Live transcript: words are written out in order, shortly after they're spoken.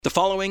The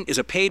following is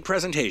a paid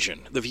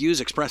presentation. The views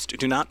expressed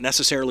do not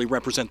necessarily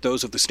represent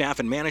those of the staff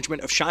and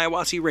management of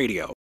Shiawassee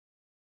Radio.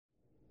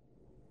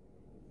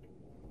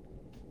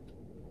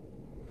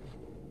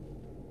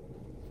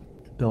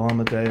 Bill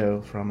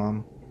Amadeo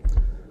from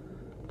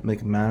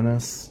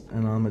McManus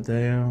and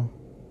Amadeo,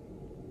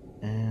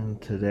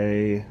 and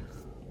today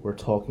we're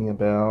talking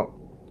about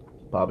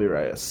Bobby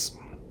Reyes.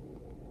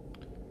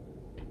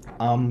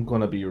 I'm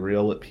gonna be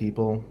real with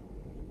people.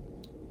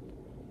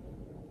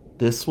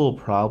 This will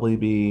probably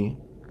be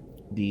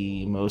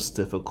the most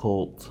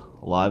difficult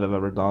live I've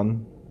ever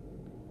done,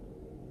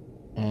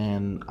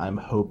 and I'm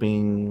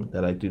hoping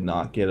that I do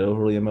not get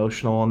overly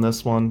emotional on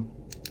this one.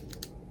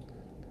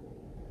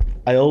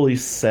 I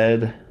always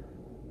said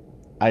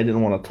I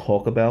didn't want to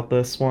talk about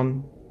this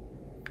one.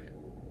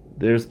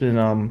 There's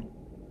been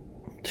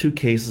two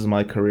cases in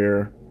my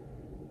career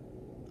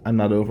I'm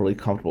not overly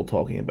comfortable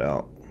talking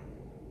about.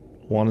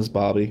 One is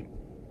Bobby,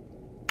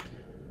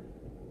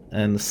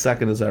 and the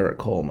second is Eric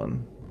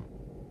Coleman.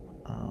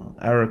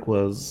 Eric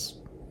was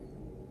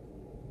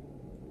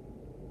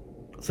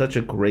such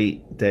a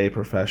great day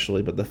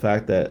professionally, but the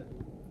fact that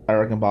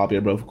Eric and Bobby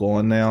are both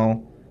gone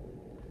now,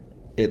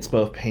 it's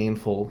both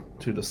painful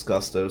to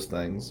discuss those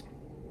things.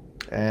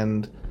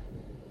 And,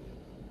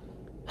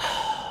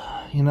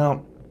 you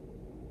know,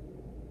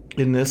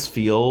 in this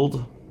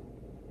field,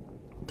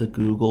 the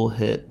Google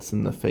hits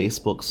and the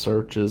Facebook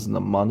searches and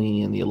the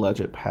money and the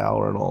alleged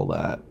power and all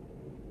that,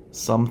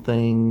 some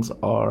things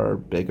are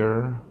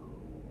bigger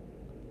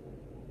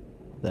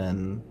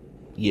than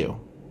you.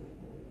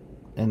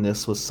 And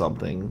this was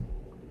something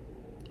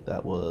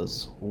that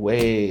was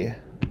way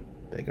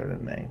bigger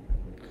than me.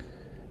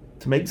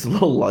 To make this a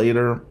little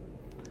lighter,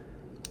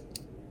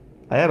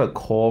 I had a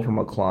call from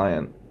a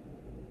client,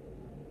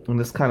 and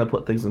this kind of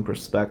put things in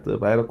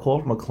perspective. I had a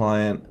call from a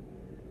client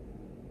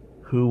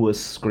who was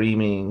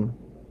screaming,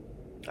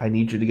 "I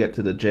need you to get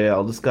to the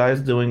jail." This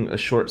guy's doing a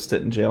short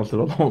stint in jail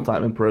instead of a long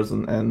time in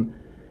prison, and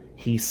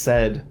he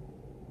said,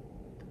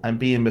 "I'm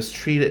being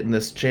mistreated in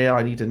this jail.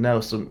 I need to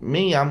know." So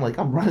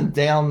I'm running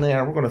down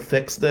there. We're going to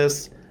fix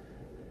this.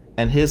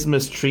 And his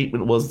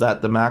mistreatment was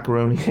that the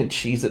macaroni and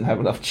cheese didn't have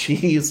enough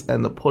cheese,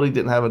 and the pudding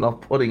didn't have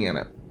enough pudding in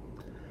it.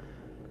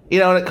 You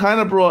know, and it kind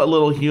of brought a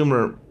little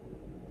humor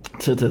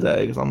to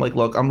today, because I'm like,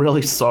 look, I'm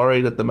really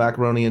sorry that the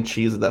macaroni and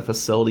cheese at that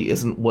facility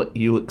isn't what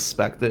you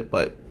expected,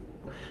 but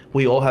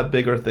we all have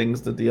bigger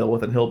things to deal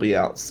with, and he'll be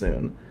out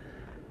soon.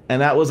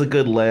 And that was a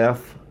good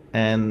laugh,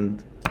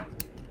 and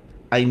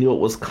I knew it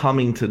was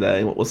coming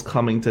today. What was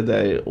coming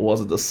today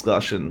was a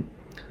discussion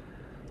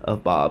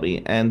of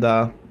Bobby. And,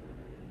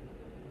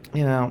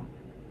 you know,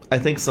 I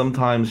think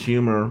sometimes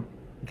humor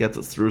gets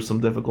us through some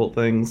difficult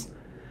things.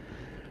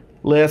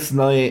 Last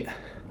night,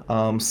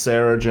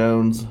 Sarah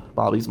Jones,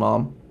 Bobby's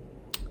mom,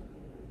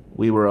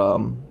 we were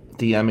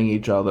DMing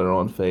each other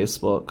on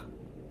Facebook.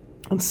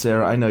 And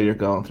Sarah, I know you're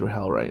going through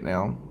hell right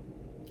now,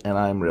 and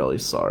I'm really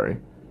sorry.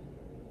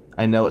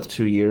 I know it's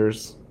 2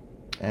 years,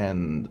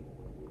 and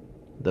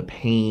the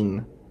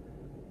pain,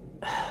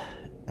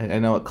 I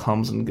know it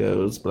comes and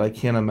goes, but I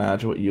can't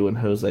imagine what you and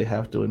Jose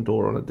have to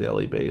endure on a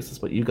daily basis.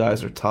 But you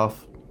guys are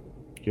tough.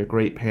 You're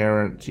great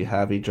parents. You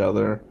have each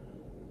other.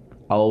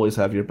 I'll always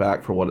have your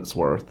back for what it's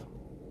worth.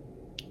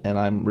 And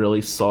I'm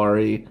really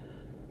sorry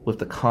with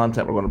the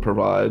content we're going to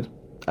provide,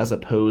 as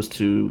opposed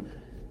to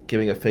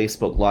giving a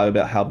Facebook Live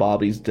about how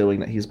Bobby's doing,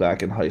 that he's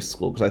back in high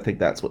school, because I think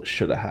that's what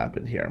should have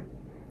happened here.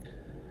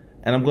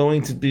 And I'm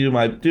going to do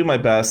my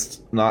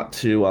best not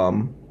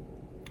to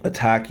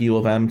attack U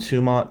of M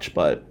too much,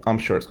 but I'm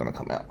sure it's going to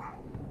come out.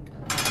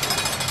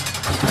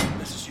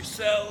 This is your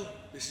cell.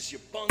 This is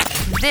your bunk.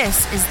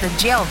 This is the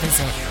Jail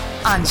Visit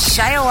on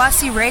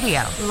Shiawassee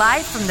Radio,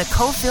 live from the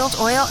Cofield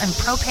Oil and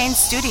Propane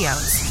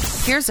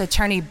Studios. Here's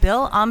attorney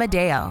Bill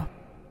Amadeo.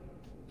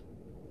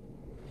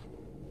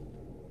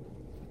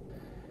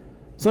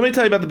 So let me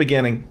tell you about the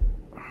beginning.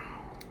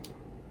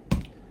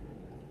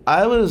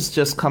 I was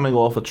just coming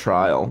off a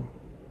trial.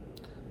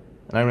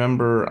 And I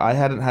remember I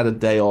hadn't had a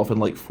day off in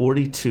like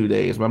 42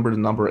 days. Remember the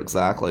number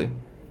exactly.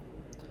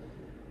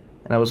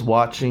 And I was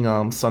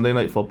watching Sunday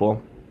Night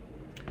Football.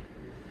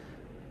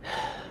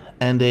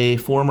 And a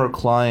former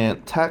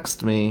client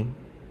texted me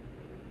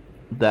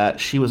that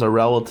she was a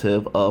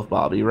relative of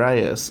Bobby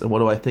Reyes. And what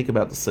do I think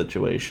about the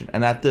situation?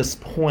 And at this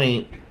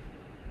point,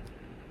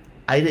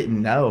 I didn't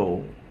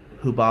know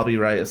who Bobby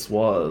Reyes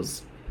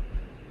was.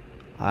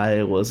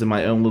 I was in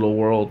my own little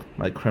world,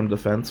 my crim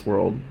defense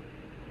world,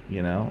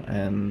 you know,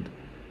 and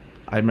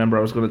I remember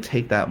I was going to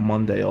take that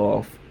Monday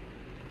off.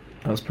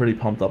 I was pretty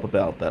pumped up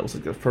about that. It was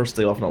like the first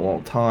day off in a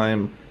long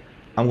time.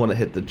 I'm going to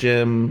hit the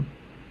gym.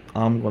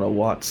 I'm going to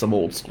watch some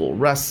old school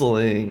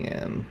wrestling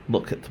and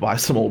to buy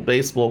some old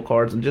baseball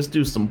cards and just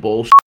do some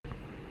bullshit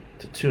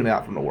to tune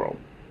out from the world.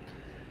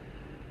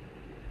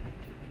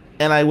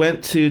 And I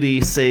went to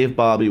the Save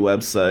Bobby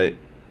website,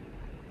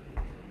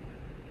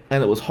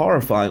 and it was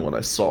horrifying what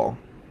I saw.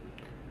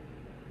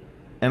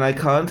 And I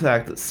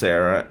contacted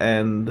Sarah,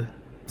 and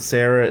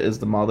Sarah is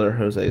the mother,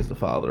 Jose is the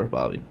father of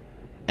Bobby.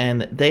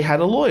 And they had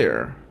a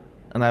lawyer.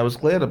 And I was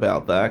glad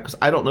about that because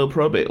I don't know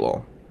probate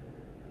law.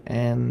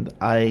 And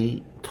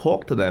I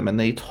talked to them and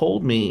they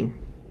told me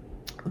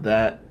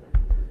that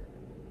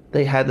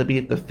they had to be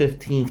at the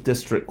 15th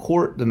District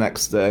Court the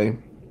next day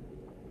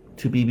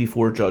to be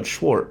before Judge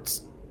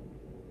Schwartz.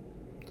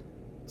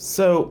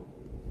 So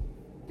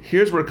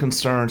here's where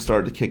concern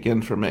started to kick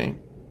in for me.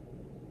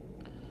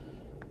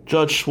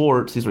 Judge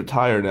Schwartz, he's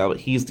retired now, but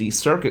he's the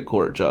circuit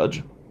court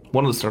judge,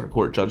 one of the circuit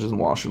court judges in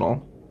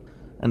Washtenaw.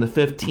 And the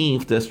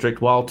 15th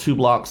district, while 2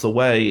 blocks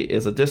away,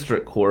 is a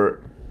district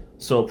court,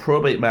 so a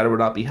probate matter would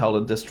not be held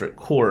in district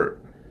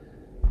court.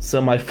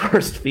 So my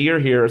first fear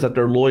here is that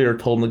their lawyer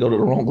told them to go to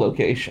the wrong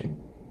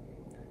location.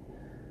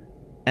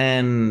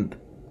 And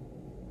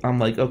I'm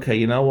like, okay,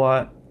 you know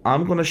what?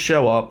 I'm going to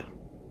show up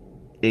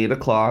 8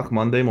 o'clock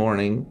Monday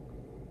morning,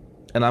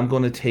 and I'm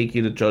going to take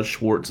you to Judge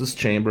Schwartz's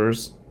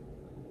chambers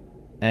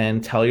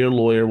and tell your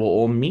lawyer we'll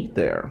all meet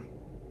there.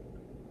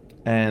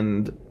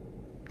 And,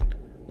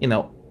 you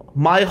know,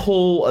 my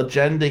whole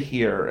agenda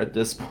here at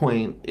this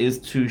point is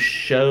to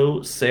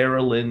show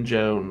Sarah Lynn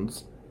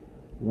Jones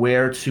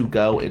where to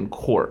go in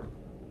court.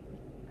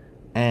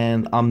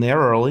 And I'm there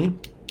early.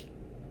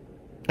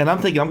 And I'm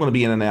thinking I'm going to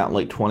be in and out in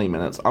like 20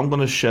 minutes. I'm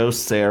going to show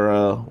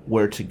Sarah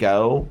where to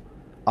go.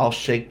 I'll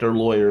shake their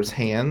lawyer's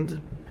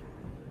hand.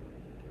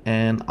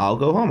 And I'll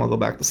go home. I'll go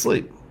back to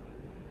sleep.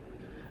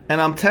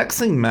 And I'm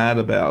texting Matt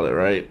about it,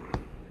 right?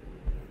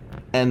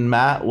 And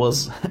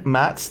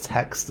Matt's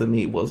text to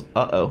me was,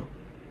 uh-oh.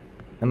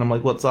 And I'm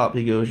like, what's up?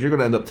 He goes, you're going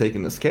to end up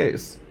taking this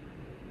case.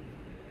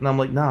 And I'm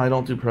like, no, I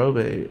don't do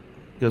probate.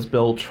 He goes,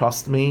 Bill,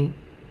 trust me.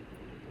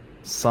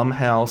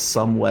 Somehow,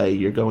 some way,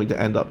 you're going to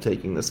end up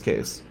taking this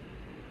case.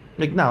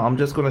 I'm like, no, I'm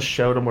just going to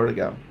show them where to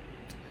go.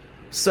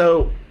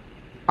 So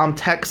I'm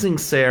texting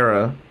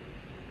Sarah,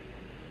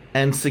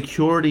 and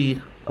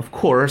security, of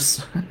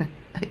course,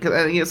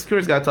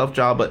 security's got a tough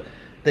job, but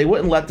they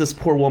wouldn't let this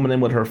poor woman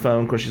in with her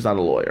phone because she's not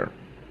a lawyer.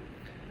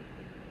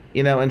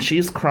 You know, and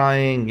she's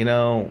crying, you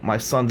know, my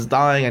son's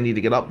dying, I need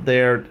to get up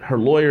there. Her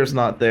lawyer's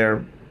not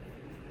there.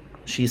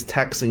 She's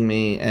texting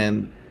me,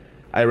 and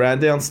I ran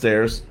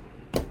downstairs.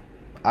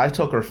 I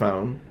took her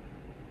phone,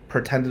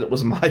 pretended it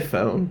was my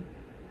phone.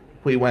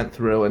 We went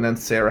through, and then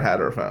Sarah had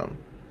her phone.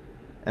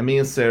 And me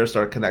and Sarah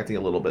started connecting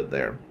a little bit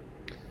there.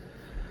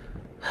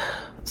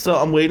 So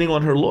I'm waiting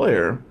on her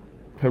lawyer.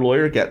 Her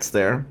lawyer gets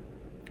there,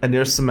 and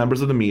there's some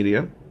members of the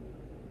media.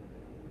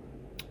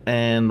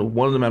 And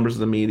one of the members of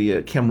the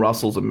media, Kim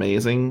Russell's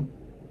amazing.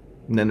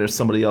 And then there's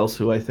somebody else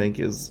who I think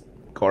is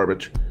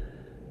garbage.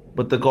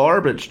 But the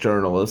garbage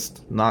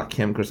journalist, not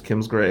Kim, because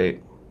Kim's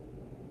great,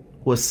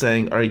 was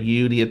saying, are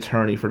you the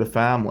attorney for the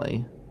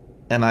family?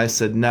 And I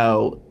said,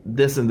 no,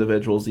 this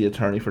individual's the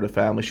attorney for the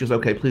family. She was,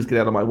 okay, please get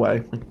out of my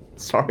way.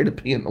 Sorry to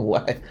be in the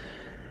way.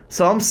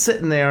 So I'm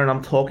sitting there and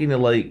I'm talking to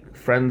like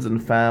friends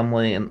and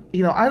family, and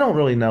you know, I don't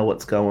really know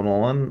what's going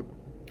on.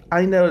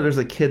 I know there's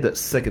a kid that's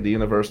sick at the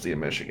University of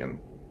Michigan.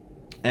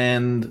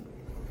 And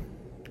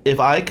if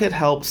I could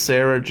help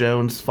Sarah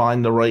Jones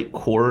find the right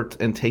court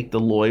and take the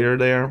lawyer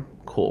there,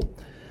 cool.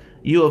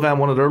 U of M,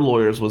 one of their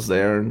lawyers was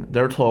there, and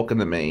they're talking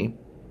to me,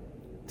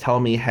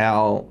 telling me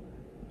how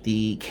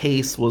the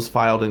case was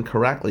filed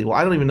incorrectly. Well,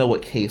 I don't even know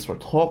what case we're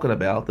talking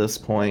about at this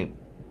point.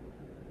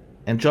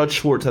 And Judge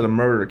Schwartz had a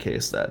murder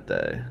case that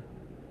day.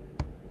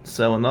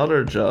 So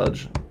another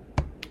judge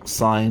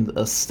signed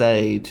a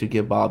stay to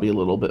give Bobby a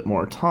little bit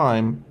more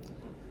time.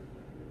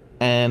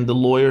 And the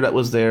lawyer that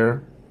was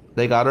there,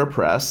 they got her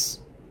press.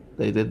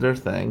 They did their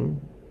thing.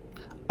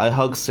 I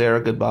hugged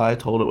Sarah goodbye,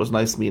 told her it was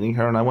nice meeting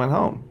her, and I went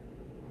home.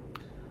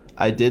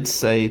 I did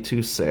say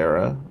to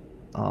Sarah,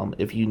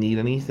 if you need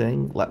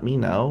anything, let me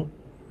know.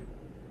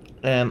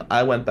 And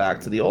I went back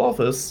to the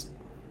office,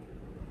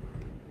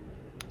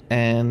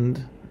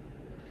 and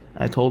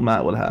I told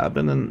Matt what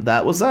happened, and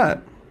that was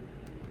that.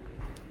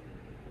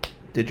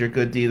 Did your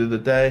good deed of the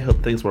day.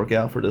 Hope things work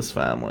out for this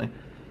family.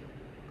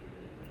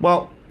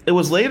 Well, it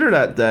was later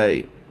that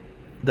day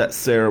that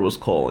Sarah was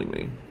calling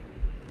me,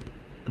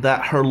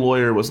 that her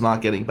lawyer was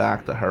not getting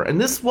back to her. And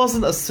this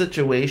wasn't a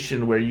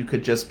situation where you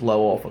could just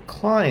blow off a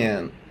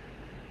client.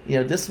 You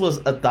know, this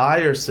was a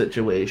dire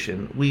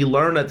situation. We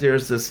learned that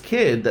there's this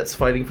kid that's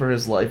fighting for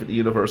his life at the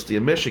University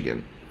of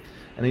Michigan.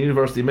 And the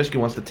University of Michigan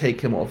wants to take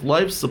him off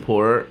life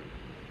support.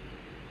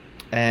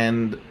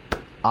 And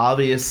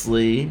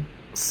obviously,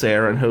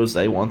 Sarah and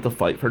Jose want to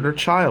fight for their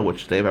child,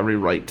 which they have every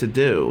right to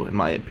do, in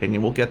my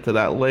opinion. We'll get to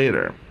that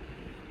later.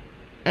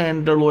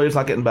 And their lawyer's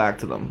not getting back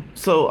to them.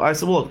 So I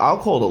said, well, look, I'll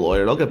call the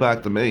lawyer. They'll get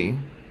back to me.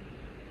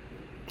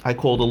 I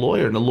called the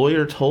lawyer, and the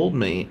lawyer told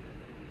me,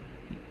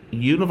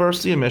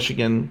 University of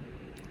Michigan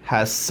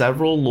has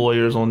several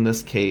lawyers on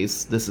this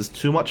case. This is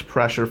too much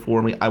pressure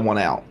for me. I want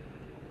out.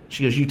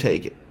 She goes, you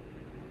take it.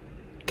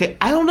 Okay,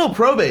 I don't know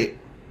probate.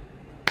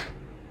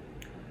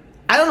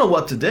 I don't know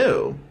what to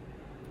do.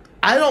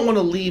 I don't want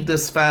to leave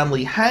this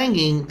family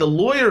hanging. The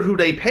lawyer who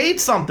they paid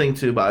something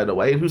to, by the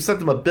way, and who sent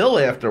them a bill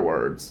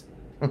afterwards.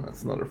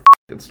 That's another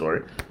f***ing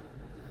story.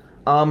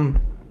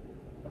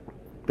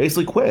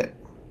 Basically quit.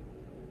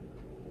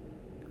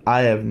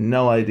 I have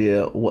no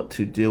idea what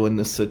to do in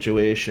this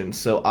situation.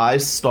 So I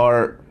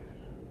start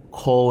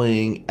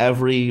calling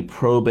every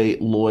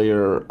probate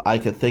lawyer I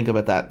could think of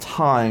at that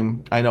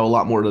time. I know a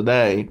lot more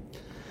today.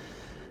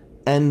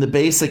 And the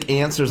basic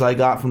answers I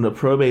got from the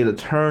probate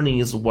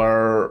attorneys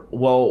were,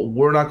 well,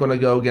 we're not going to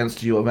go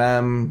against U of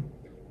M,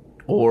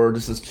 or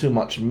this is too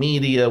much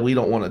media, we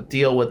don't want to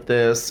deal with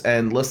this,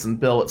 and listen,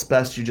 Bill, it's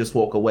best you just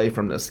walk away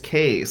from this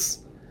case.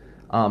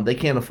 They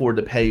can't afford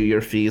to pay you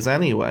your fees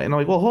anyway. And I'm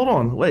like, well, hold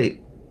on,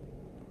 wait.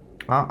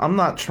 I'm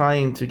not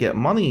trying to get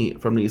money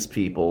from these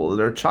people.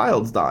 Their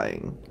child's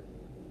dying.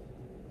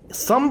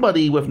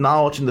 Somebody with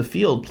knowledge in the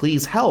field,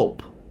 please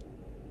help.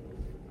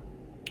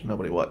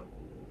 Nobody what?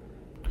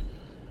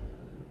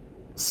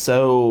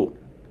 So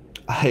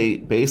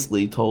I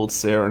basically told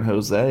Sarah and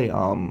Jose,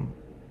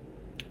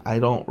 I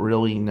don't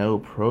really know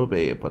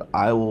probate, but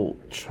I will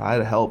try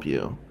to help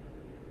you.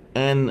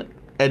 And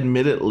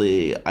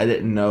admittedly, I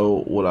didn't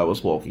know what I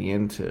was walking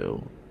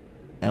into.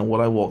 And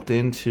what I walked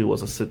into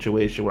was a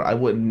situation where I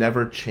would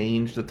never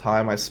change the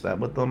time I spent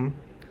with them.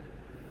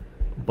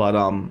 But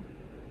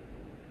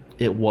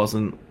it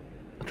wasn't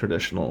a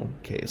traditional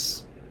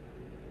case.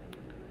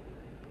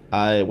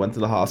 I went to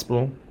the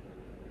hospital,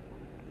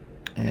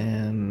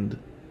 and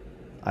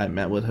I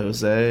met with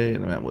Jose,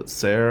 and I met with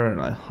Sarah,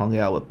 and I hung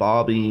out with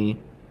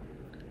Bobby,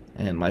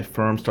 and my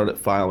firm started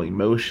filing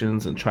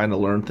motions and trying to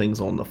learn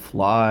things on the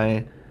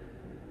fly,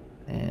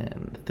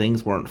 and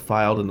things weren't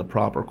filed in the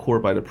proper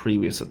court by the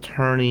previous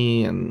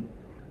attorney. And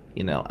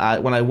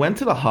when I went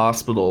to the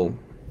hospital,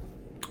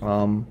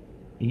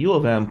 U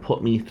of M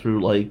put me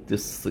through like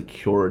this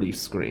security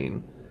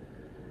screen,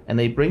 and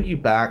they bring you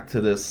back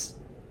to this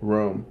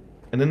room,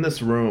 and in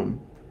this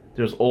room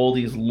there's all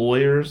these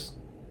lawyers,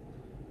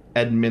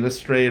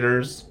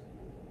 administrators,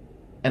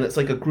 and it's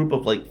like a group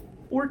of like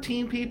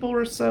 14 people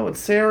or so, and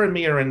Sarah and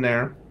me are in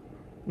there,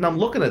 and I'm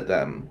looking at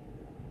them,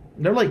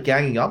 and they're like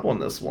ganging up on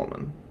this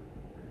woman,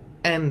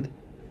 and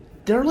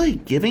they're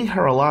like giving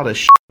her a lot of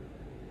shit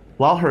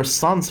while her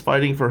son's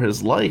fighting for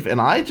his life, and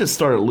I just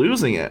started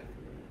losing it.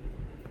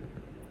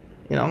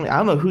 I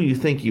don't know who you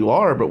think you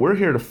are, but we're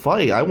here to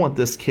fight. I want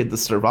this kid to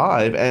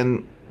survive.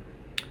 And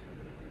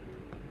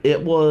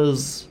it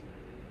was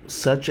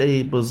such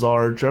a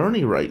bizarre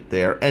journey right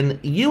there. And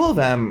U of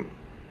M,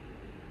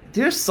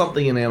 there's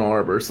something in Ann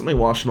Arbor, something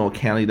in Washtenaw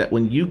County, that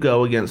when you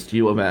go against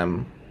U of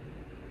M,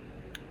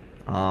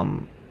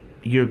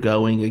 you're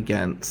going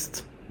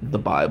against the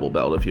Bible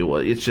Belt, if you will.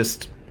 It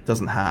just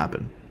doesn't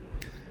happen.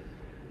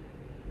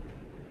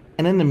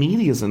 And then the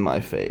media's in my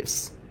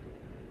face.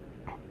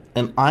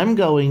 And I'm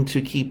going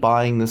to keep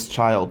buying this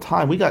child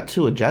time. We got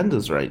two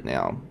agendas right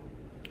now.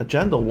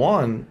 Agenda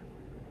 1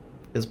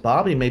 is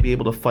Bobby may be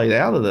able to fight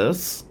out of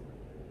this.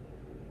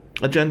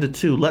 Agenda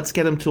 2, let's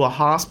get him to a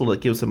hospital that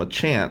gives him a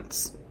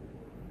chance.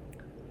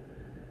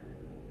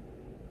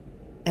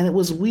 And it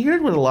was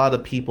weird with a lot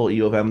of people at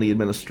U of M, the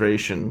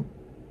administration.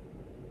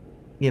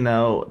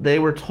 They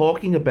were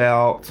talking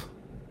about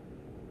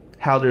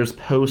how there's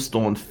posts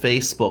on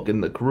Facebook in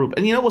the group.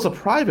 And it was a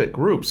private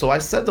group. So I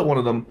said to one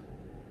of them,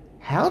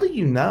 how do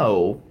you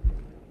know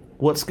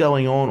what's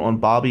going on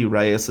Bobby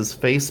Reyes's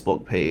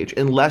Facebook page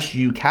unless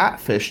you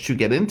catfish to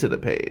get into the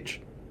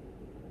page?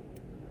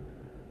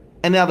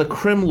 And now the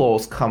crim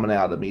law's coming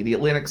out of me. The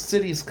Atlantic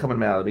City's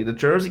coming out of me. The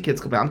Jersey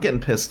kid's coming out. I'm getting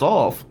pissed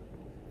off.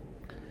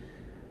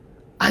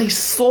 I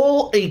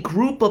saw a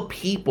group of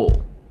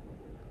people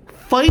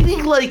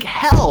fighting like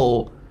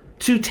hell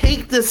to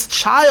take this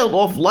child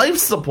off life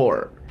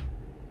support.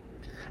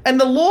 And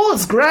the law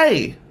is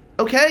gray,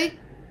 okay?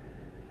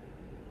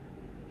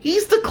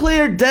 He's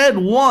declared dead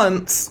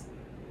once,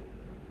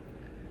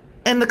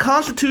 and the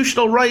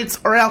constitutional rights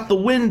are out the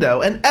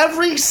window, and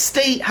every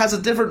state has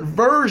a different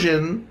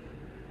version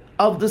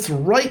of this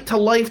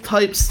right-to-life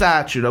type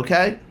statute,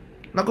 okay?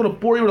 I'm not going to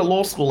bore you with a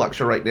law school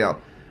lecture right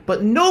now,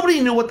 but nobody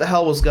knew what the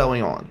hell was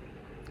going on.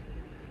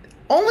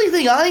 The only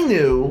thing I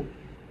knew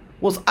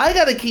was I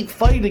got to keep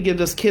fighting to give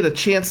this kid a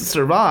chance to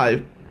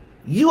survive.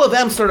 U of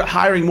M started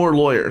hiring more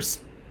lawyers.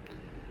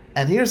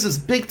 And here's this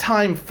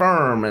big-time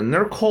firm, and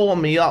they're calling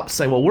me up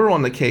saying, well, we're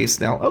on the case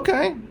now.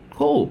 Okay,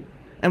 cool.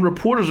 And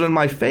reporters are in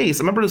my face.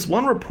 I remember this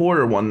one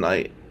reporter one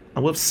night.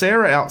 I'm with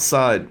Sarah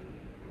outside.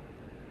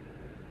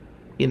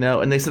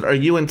 And they said, are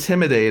you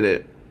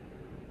intimidated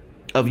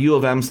of U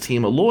of M's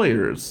team of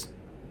lawyers?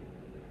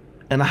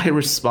 And I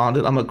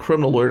responded, I'm a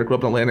criminal lawyer that grew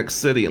up in Atlantic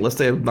City. Unless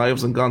they have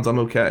knives and guns, I'm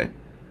okay.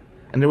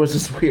 And there was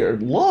this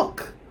weird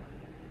look.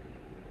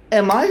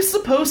 Am I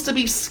supposed to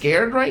be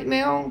scared right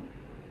now?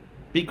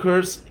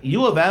 Because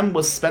U of M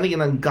was spending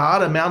an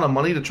ungodly amount of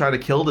money to try to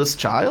kill this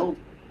child?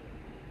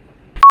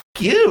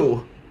 F***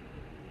 you!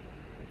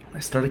 I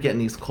started getting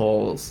these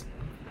calls,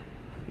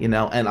 and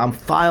I'm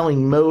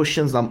filing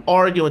motions, I'm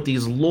arguing with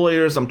these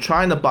lawyers, I'm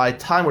trying to buy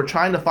time, we're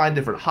trying to find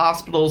different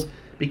hospitals.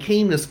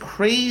 Became this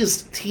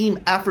crazed team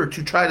effort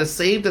to try to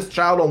save this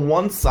child on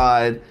one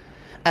side,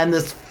 and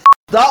this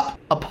f***ed up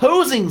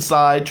opposing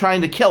side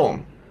trying to kill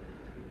him.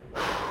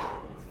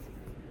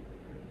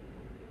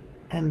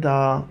 And,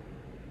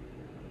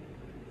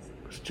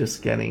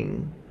 just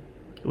getting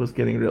It was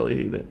getting really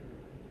heated.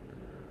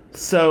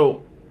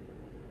 So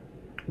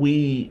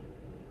we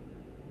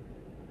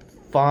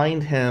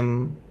find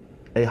him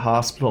a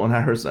hospital in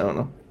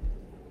Arizona.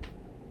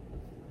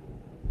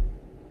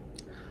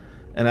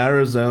 And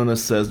Arizona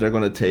says they're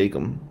going to take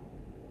him.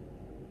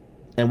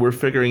 And we're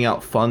figuring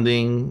out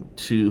funding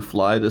to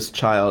fly this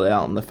child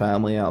out and the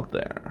family out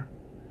there.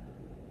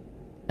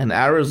 And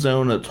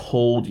Arizona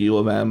told U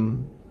of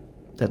M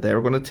that they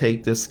were going to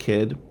take this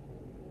kid.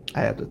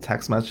 I have the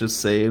text messages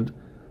saved.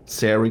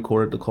 Sarah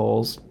recorded the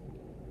calls.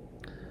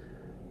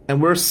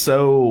 And we're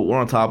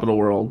on top of the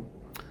world.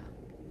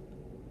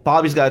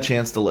 Bobby's got a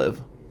chance to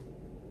live.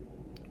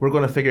 We're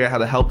going to figure out how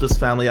to help this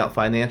family out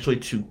financially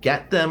to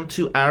get them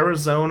to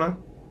Arizona.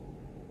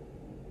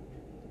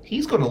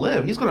 He's going to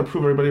live. He's going to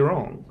prove everybody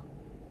wrong.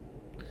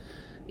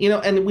 You know,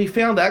 and we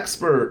found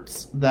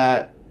experts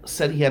that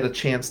said he had a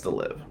chance to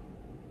live.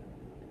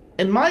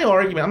 In my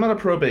argument, I'm not a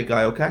probate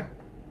guy, okay?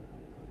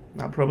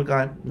 Not a probate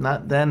guy.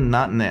 Not then,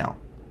 not now.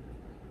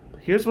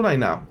 But here's what I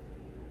know.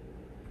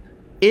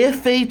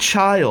 If a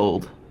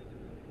child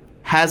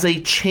has a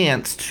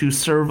chance to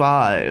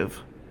survive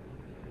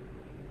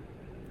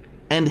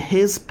and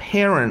his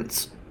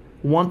parents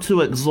want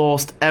to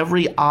exhaust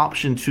every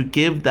option to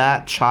give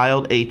that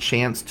child a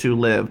chance to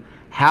live,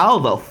 how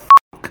the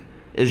fuck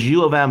is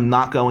U of M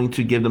not going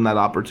to give them that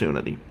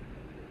opportunity?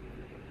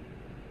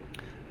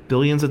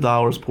 Billions of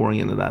dollars pouring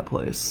into that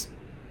place.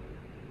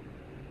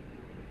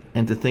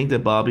 And to think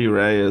that Bobby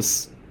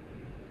Reyes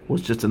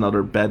was just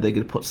another bed they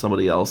could put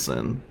somebody else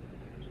in,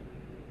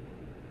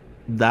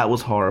 that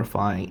was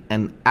horrifying.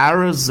 And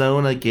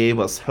Arizona gave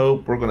us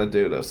hope. We're going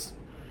to do this.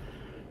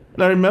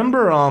 And I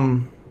remember,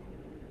 I'm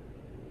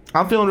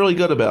feeling really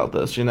good about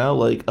this, you know?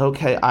 Like,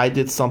 okay, I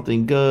did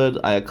something good.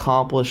 I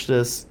accomplished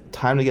this.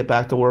 Time to get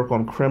back to work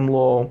on crim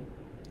law.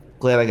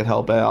 Glad I could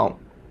help out.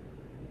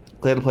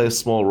 Glad to play a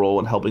small role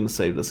in helping to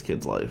save this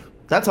kid's life.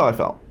 That's how I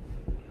felt.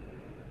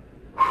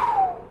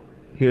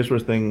 Here's where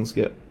things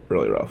get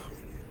really rough.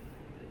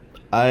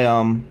 I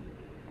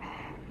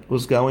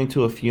was going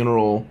to a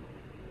funeral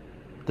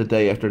the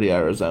day after the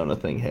Arizona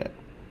thing hit.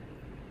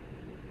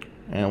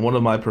 And one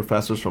of my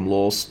professors from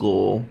law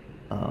school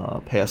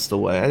passed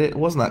away. I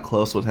wasn't that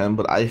close with him,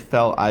 but I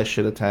felt I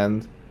should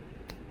attend.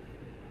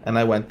 And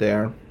I went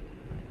there.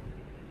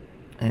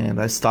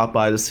 And I stopped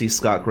by to see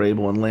Scott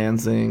Grable in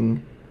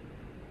Lansing.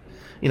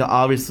 You know,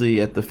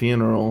 obviously at the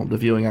funeral, the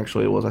viewing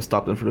actually was, I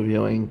stopped in for the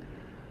viewing.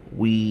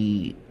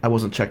 I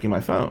wasn't checking my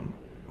phone.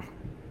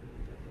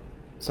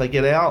 So I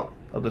get out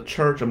of the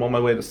church, I'm on my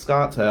way to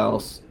Scott's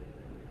house.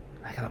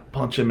 I got a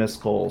bunch of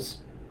missed calls.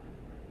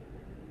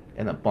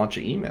 And a bunch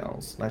of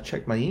emails. And I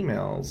checked my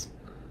emails.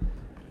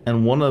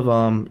 And one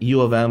of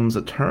U of M's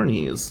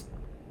attorneys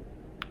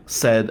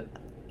said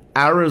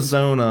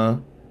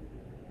Arizona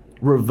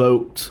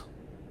revoked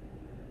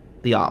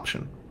the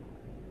option.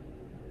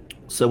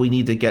 So we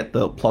need to get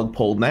the plug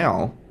pulled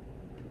now.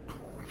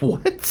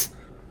 What?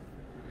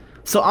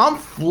 So I'm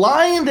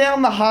flying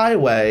down the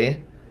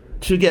highway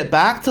to get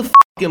back to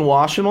fucking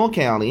Washtenaw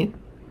County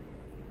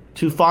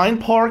to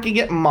find parking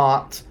at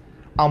Mott.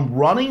 I'm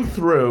running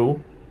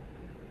through,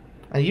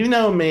 and you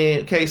know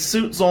me, okay,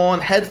 suits on,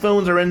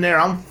 headphones are in there,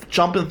 I'm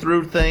jumping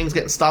through things,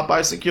 getting stopped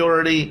by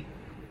security.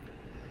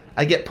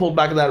 I get pulled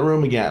back in that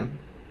room again.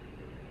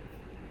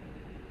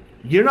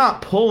 You're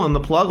not pulling the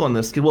plug on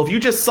this kid. Well, if you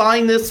just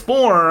sign this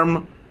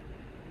form,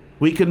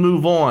 we could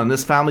move on.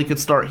 This family could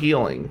start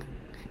healing.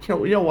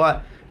 You know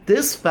what?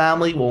 This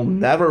family will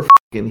never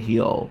fucking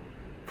heal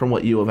from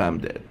what U of M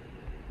did.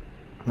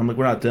 I'm like,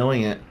 we're not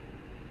doing it.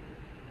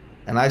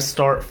 And I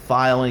start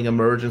filing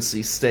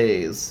emergency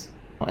stays.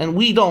 And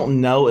we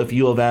don't know if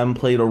U of M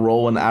played a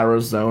role in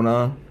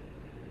Arizona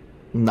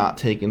not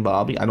taking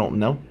Bobby. I don't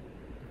know.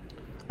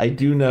 I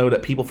do know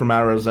that people from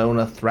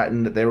Arizona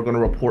threatened that they were going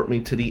to report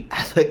me to the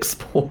ethics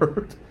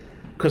board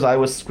because I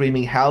was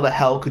screaming, how the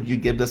hell could you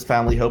give this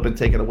family hope and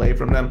take it away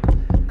from them?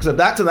 Because if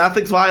that's an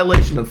ethics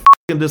violation, then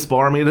fucking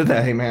disbar me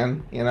today,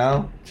 man. You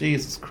know?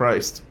 Jesus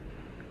Christ.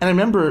 And I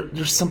remember,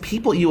 there's some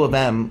people at U of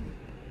M,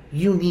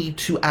 you need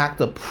to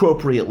act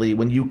appropriately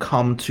when you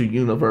come to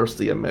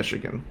University of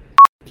Michigan.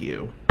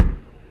 You.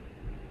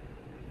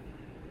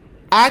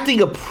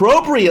 Acting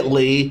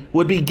appropriately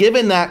would be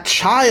giving that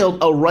child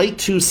a right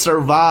to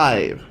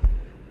survive.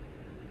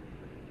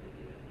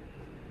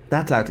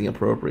 That's acting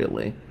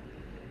appropriately.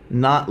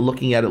 Not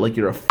looking at it like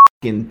you're a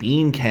fucking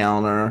bean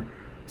counter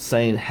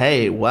saying,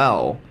 hey,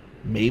 well,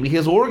 maybe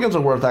his organs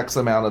are worth X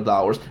amount of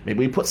dollars. Maybe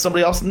we put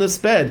somebody else in this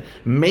bed.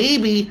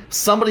 Maybe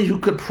somebody who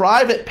could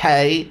private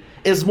pay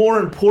is more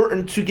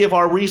important to give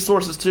our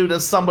resources to than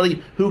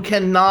somebody who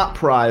cannot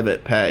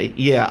private pay.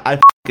 Yeah, I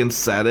fucking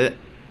said it.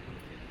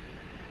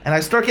 And I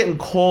start getting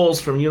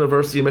calls from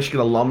University of Michigan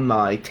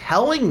alumni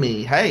telling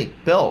me, hey,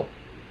 Bill,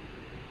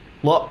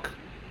 look,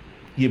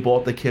 you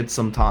bought the kids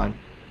some time.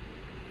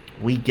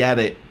 We get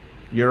it.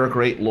 You're a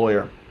great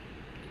lawyer.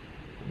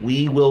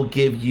 We will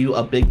give you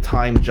a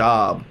big-time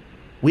job.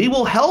 We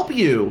will help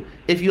you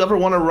if you ever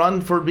want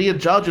to be a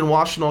judge in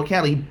Washtenaw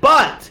County.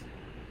 But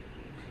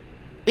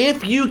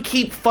if you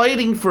keep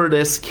fighting for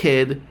this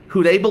kid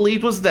who they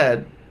believed was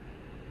dead,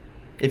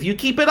 if you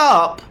keep it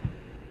up,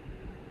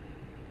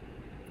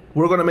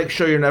 we're going to make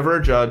sure you're never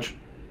a judge,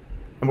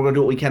 and we're going to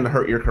do what we can to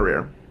hurt your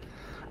career.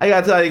 I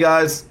got to tell you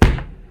guys,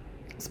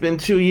 it's been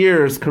 2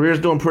 years. Career's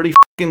doing pretty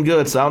fucking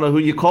good, so I don't know who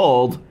you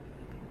called.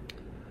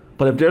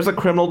 But if there's a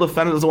criminal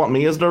defendant that doesn't want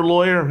me as their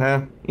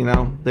lawyer, you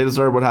know, they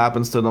deserve what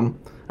happens to them.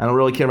 I don't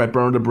really care if I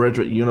burned a bridge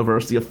at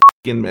University of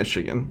fucking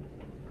Michigan.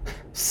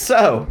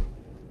 So,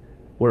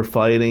 we're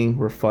fighting,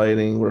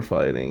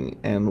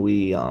 and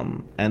we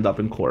end up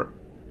in court.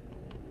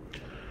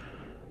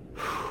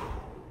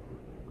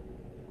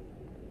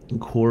 And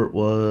court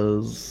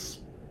was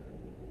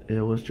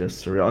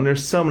just surreal. And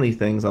there's so many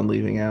things I'm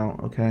leaving out,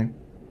 okay?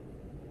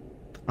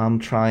 I'm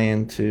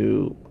playing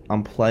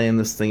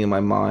this thing in my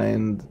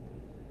mind,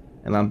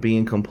 and I'm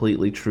being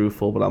completely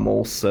truthful, but I'm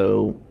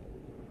also,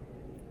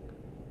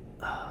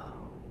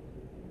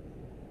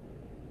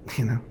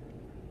 you know.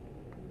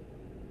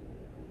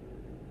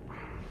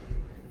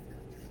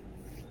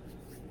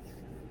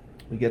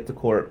 We get to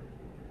court.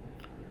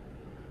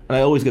 And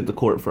I always get to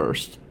court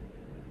first.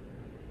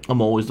 I'm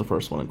always the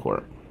first one in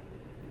court.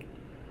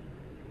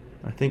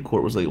 I think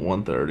court was like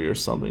 1:30 or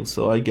something,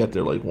 so I get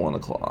there like 1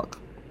 o'clock.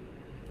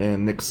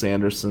 And Nick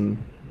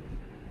Sanderson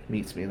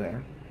meets me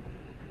there.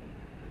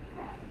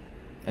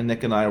 And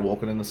Nick and I are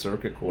walking in the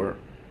circuit court.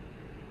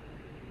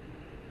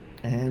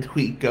 And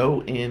we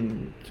go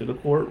into the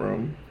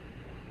courtroom.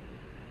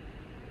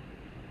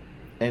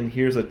 And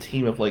here's a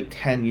team of like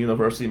 10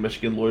 University of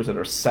Michigan lawyers that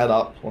are set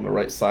up on the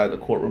right side of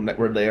the courtroom that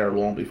were there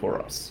long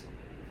before us.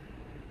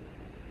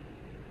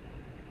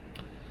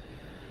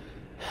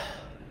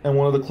 And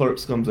one of the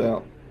clerks comes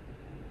out.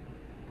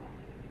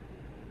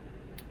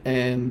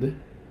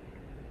 And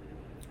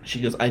she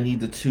goes, I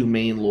need the 2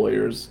 main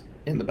lawyers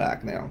in the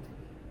back now.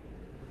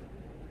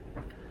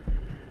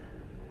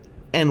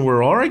 And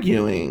we're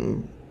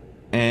arguing.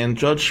 And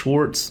Judge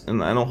Schwartz,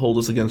 and I don't hold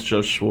this against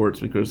Judge Schwartz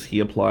because he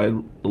applied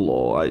the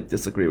law. I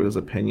disagree with his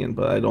opinion,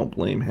 but I don't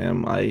blame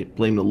him. I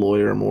blame the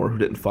lawyer more who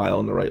didn't file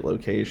in the right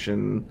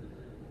location.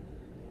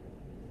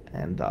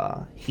 And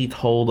he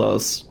told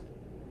us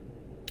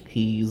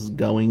he's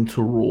going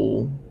to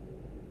rule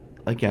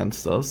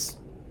against us.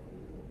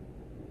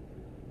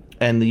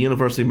 And the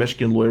University of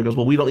Michigan lawyer goes,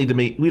 well, we don't need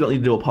to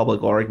do a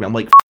public argument. I'm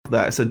like, F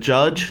that. I said,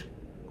 Judge,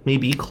 let me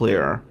be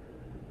clear.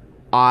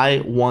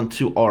 I want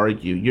to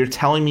argue. You're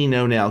telling me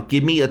no now.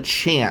 Give me a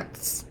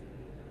chance.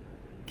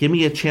 Give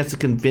me a chance to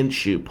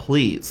convince you,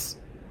 please.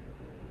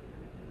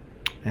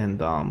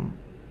 And I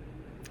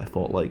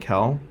fought like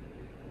hell.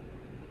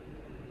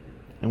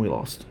 And we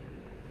lost.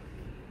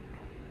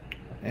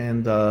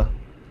 And I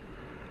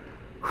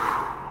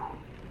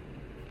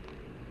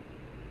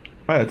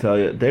gotta tell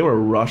you, they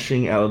were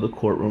rushing out of the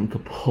courtroom to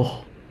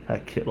pull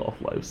that kid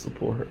off life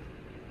support.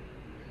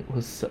 It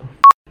was so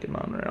fucking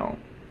unreal.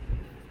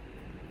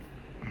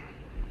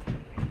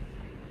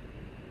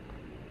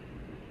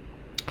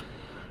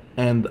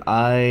 And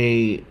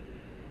I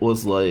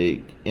was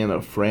like in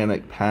a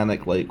frantic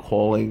panic, like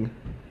calling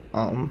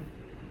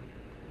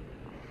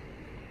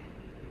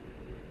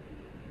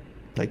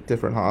like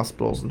different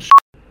hospitals and shit.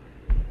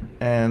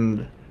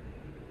 And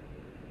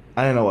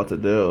I didn't know what to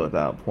do at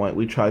that point.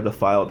 We tried to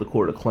file at the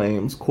Court of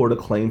Claims. Court of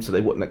Claims said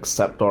they wouldn't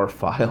accept our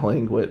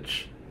filing,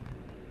 which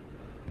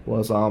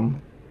was I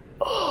don't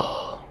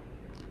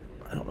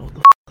know what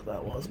the fuck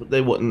that was, but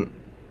they wouldn't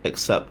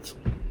accept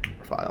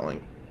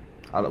filing.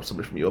 I don't know if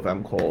somebody from U of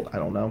M called. I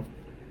don't know.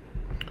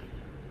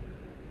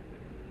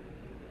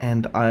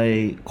 And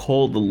I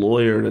called the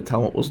lawyer to tell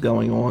him what was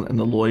going on, and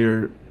the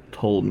lawyer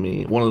told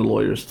me, one of the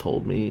lawyers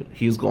told me,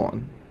 he's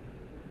gone.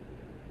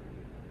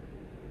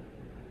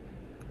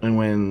 And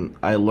when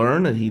I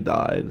learned that he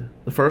died,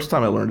 the first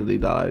time I learned that he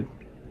died,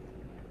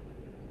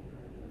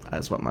 I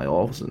just went to my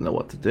office and didn't know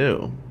what to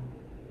do.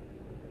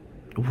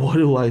 What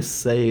do I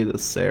say to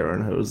Sarah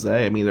and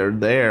Jose? I mean, they're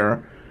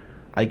there.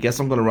 I guess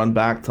I'm going to run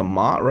back to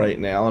Mott right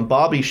now. And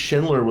Bobby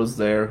Schindler was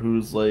there,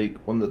 who's like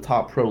one of the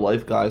top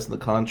pro-life guys in the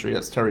country.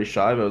 That's Terry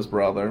Schiavo's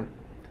brother.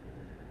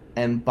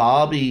 And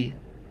Bobby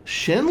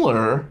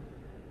Schindler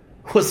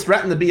was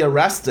threatened to be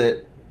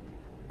arrested.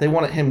 They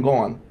wanted him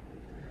gone.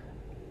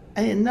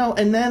 I didn't know.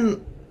 And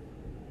then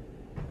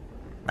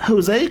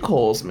Jose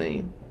calls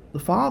me, the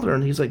father,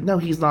 and he's like, no,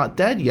 he's not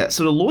dead yet.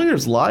 So the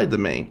lawyers lied to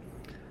me.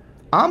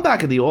 I'm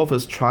back at the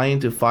office trying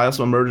to file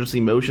some emergency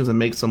motions and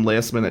make some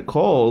last-minute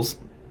calls.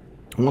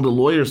 One of the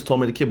lawyers told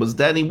me the kid was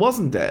dead, and he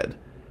wasn't dead.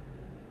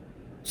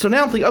 So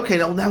now I'm thinking, okay,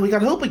 now we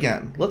got hope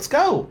again. Let's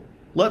go.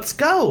 Let's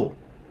go.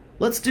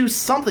 Let's do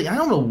something. I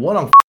don't know what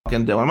I'm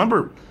fucking doing. I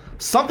remember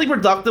something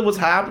productive was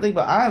happening,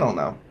 but I don't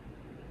know.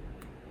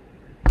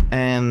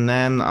 And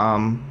then,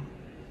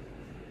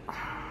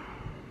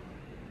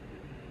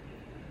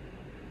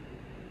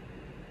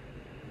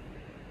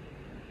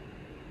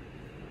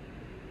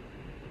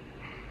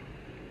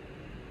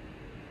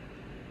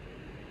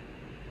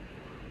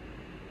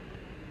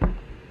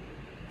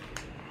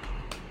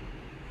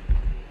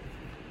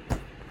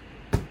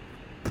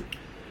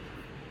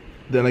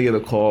 then I get a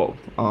call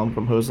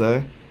from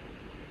Jose,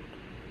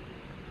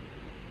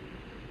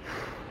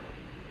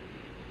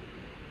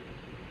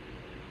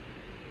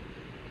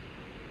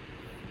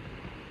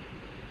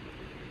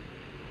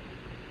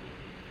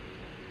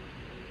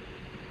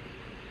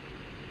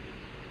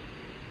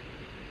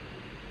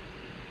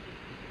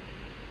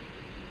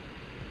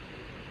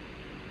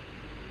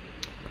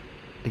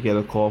 get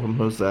a call from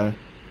Jose.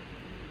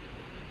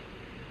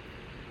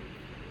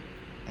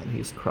 And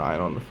he's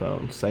crying on the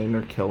phone, saying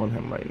they're killing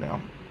him right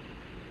now.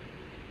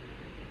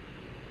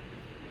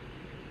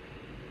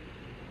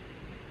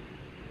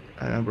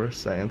 I remember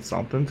saying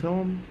something to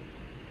him.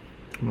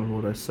 I remember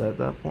what I said at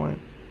that point.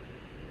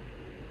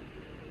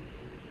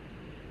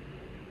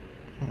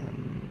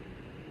 And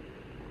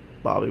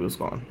Bobby was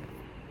gone.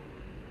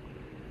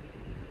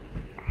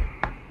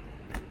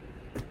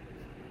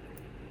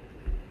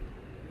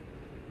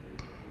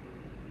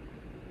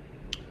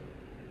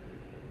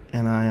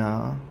 And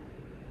I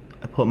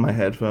put my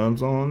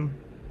headphones on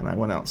and I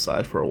went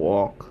outside for a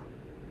walk.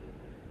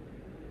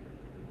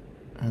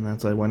 And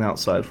as I went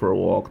outside for a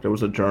walk, there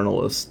was a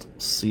journalist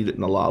seated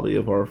in the lobby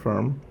of our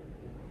firm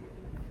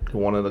who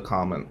wanted to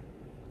comment.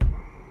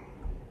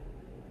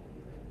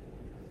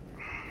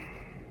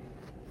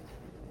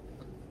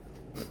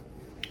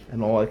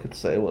 And all I could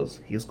say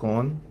was, he's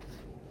gone.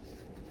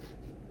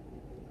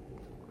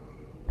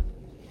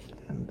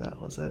 And that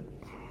was it.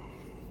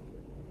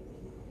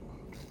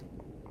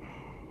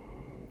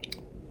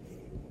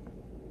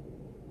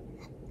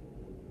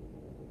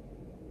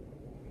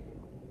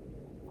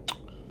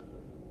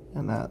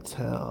 And that's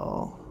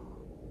how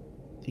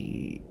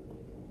the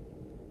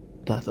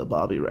death of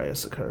Bobby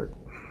Reyes occurred.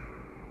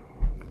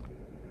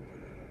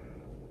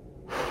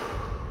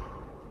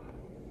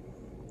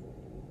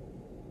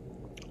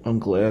 I'm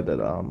glad that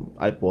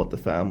I bought the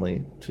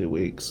family 2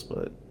 weeks,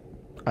 but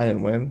I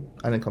didn't win.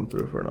 I didn't come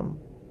through for them.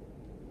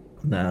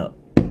 That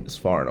is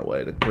far and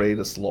away the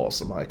greatest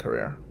loss of my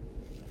career.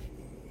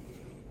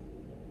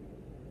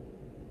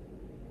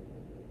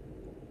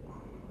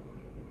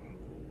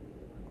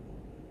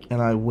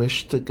 And I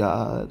wish to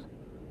God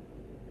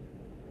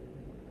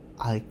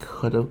I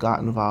could have got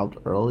involved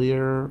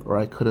earlier, or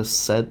I could have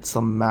said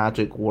some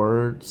magic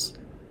words.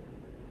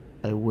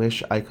 I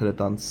wish I could have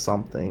done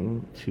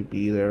something to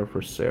be there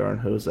for Sarah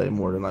and Jose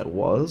more than I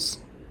was.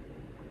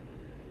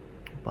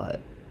 But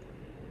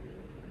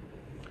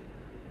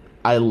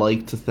I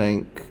like to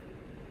think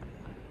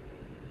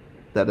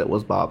that it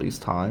was Bobby's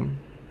time,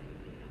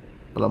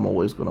 but I'm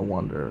always going to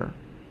wonder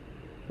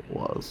if it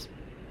was.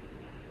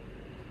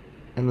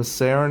 And the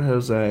Sarah and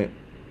Jose,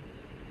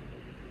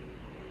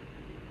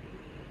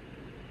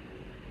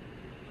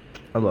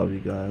 I love you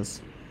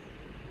guys.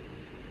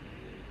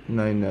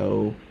 And I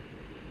know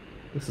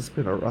this has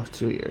been a rough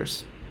 2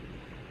 years.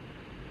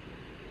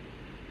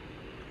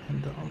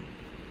 And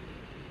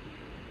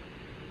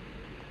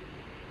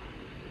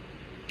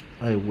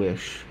I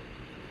wish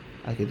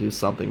I could do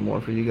something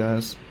more for you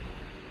guys.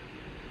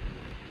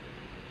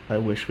 I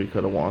wish we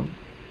could have won.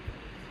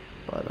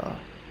 But,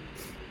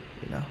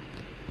 you know.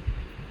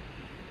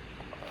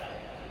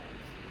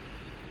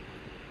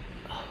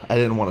 I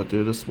didn't want to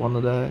do this one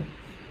today,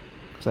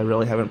 because I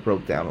really haven't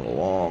broke down in a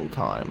long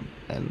time.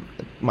 And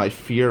my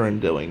fear in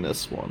doing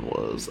this one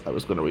was I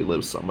was going to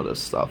relive some of this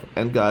stuff.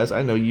 And guys,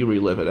 I know you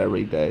relive it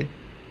every day.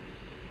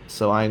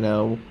 So I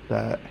know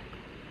that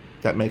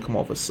may come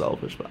off as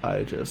selfish, but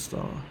I just,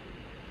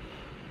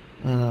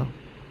 and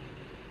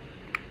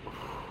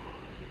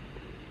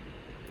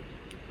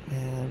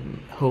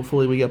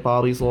hopefully we get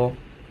Bobby's Law.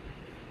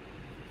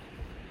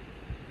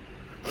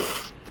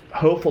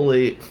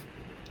 Hopefully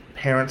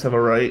parents have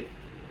a right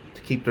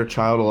to keep their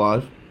child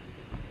alive.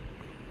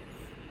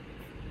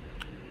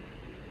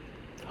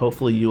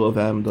 Hopefully U of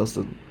M does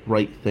the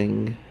right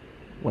thing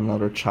when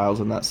another child's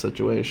in that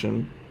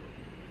situation.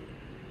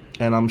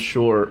 And I'm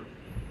sure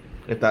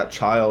if that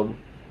child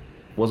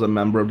was a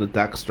member of the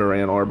Dexter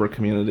Ann Arbor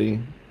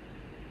community,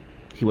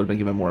 he would have been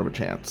given more of a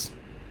chance.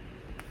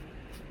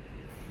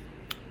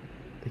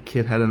 The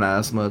kid had an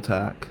asthma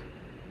attack,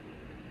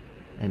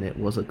 and it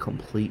was a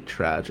complete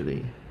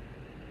tragedy.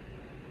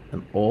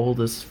 And all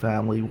this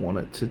family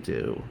wanted to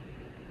do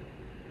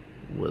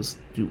was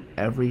do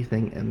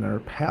everything in their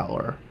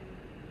power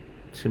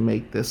to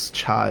make this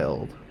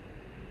child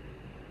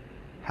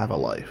have a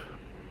life.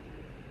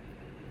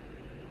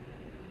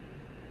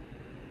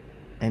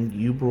 And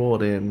you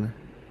brought in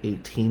a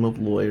team of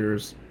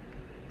lawyers,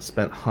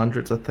 spent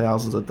hundreds of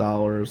thousands of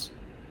dollars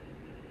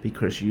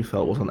because you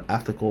felt it was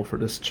unethical for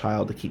this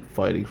child to keep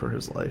fighting for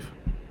his life.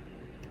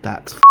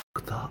 That's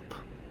fucked up.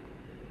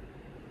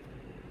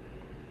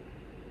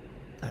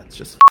 That's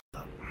just fucked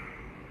up.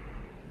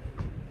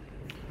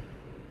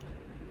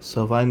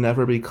 So if I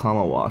never become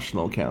a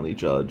Washtenaw County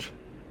judge,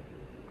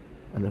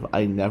 and if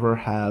I never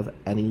have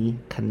any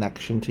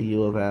connection to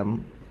U of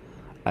M,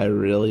 I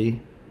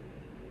really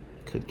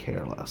could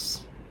care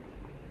less.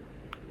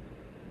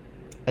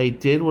 I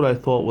did what I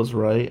thought was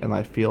right, and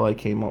I feel I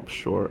came up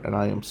short, and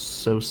I am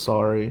so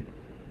sorry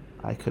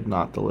I could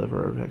not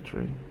deliver a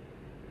victory.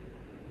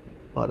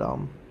 But,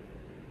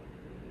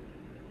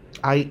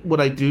 what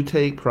I do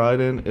take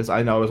pride in is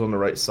I know I was on the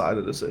right side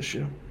of this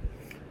issue.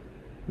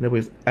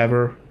 Nobody's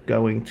ever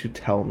going to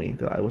tell me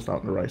that I was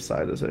not on the right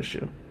side of this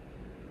issue.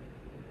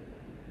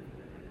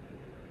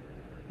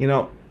 You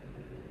know,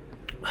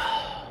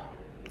 I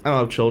don't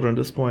have children at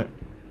this point.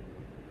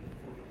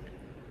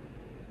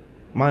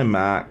 My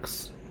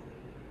max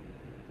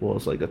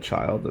was like a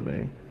child to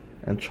me,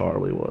 and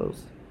Charlie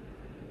was.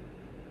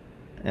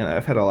 And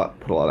I've had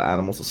put a lot of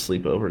animals to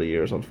sleep over the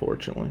years,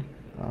 unfortunately.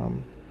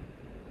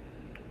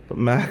 But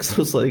Max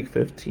was like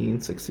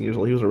 15, 16 years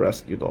old. He was a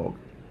rescue dog.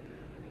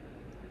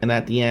 And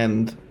at the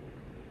end,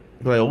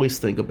 what I always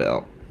think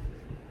about,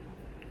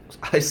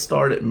 I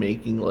started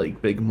making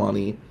like big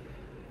money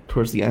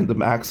towards the end of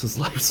Max's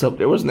life. So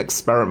there was an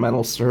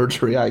experimental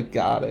surgery. I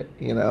got it,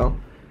 you know?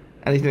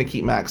 Anything to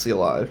keep Maxie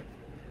alive.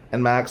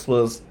 And Max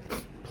was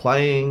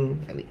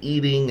playing and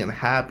eating and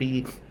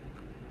happy.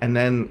 And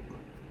then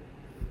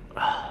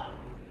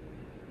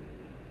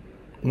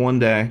one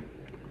day,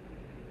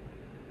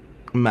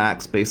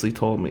 Max basically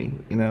told me,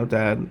 you know,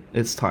 Dad,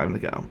 it's time to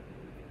go.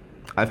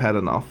 I've had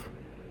enough.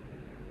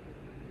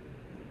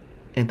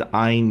 And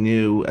I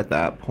knew at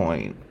that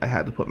point I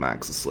had to put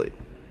Max to sleep.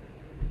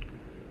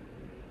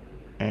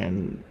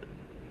 And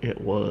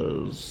it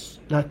was...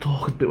 That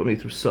dog has been with me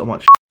through so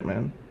much shit,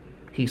 man.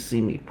 He's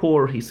seen me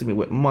poor, he's seen me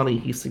with money,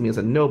 he's seen me as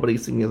a nobody,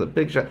 he's seen me as a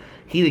big shot.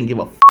 He didn't give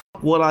a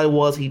what I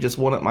was, he just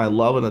wanted my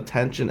love and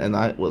attention, and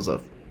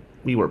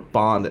we were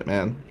bonded,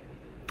 man.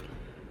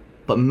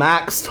 But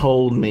Max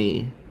told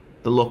me,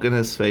 the look in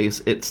his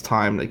face, it's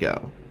time to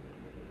go.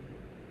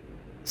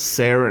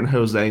 Sarah and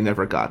Jose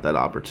never got that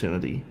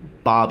opportunity.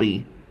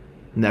 Bobby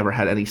never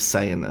had any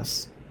say in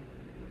this.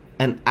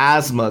 An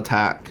asthma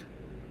attack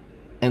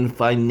and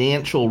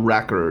financial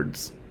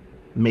records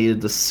made a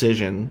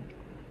decision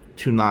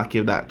to not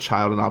give that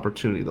child an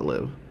opportunity to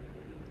live.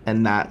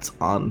 And that's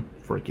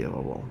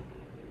unforgivable.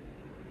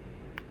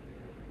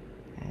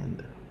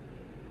 And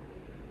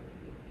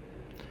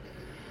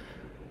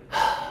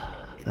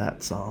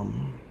that's, I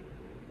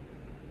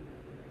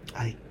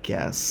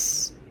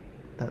guess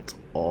that's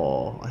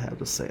all I have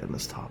to say on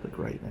this topic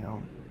right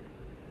now.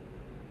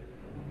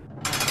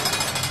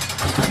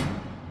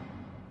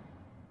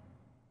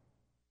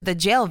 The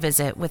Jail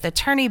Visit with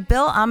attorney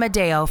Bill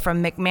Amadeo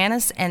from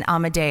McManus and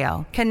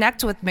Amadeo.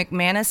 Connect with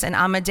McManus and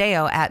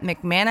Amadeo at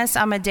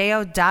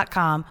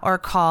McManusAmadeo.com or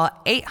call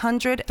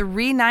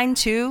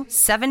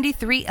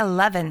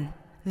 800-392-7311.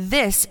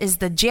 This is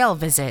The Jail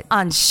Visit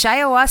on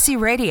Shiawassee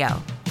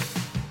Radio.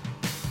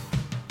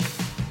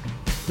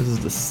 This is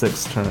the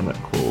 6th term at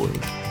Cooley.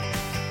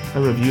 I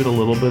reviewed a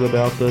little bit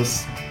about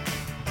this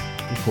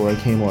before I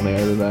came on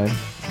air today.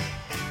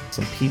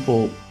 Some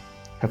people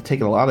have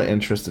taken a lot of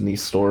interest in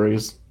these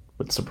stories,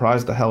 which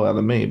surprised the hell out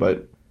of me.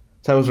 But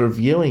as I was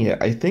reviewing it,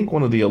 I think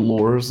one of the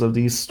allures of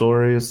these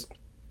stories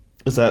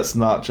is that it's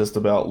not just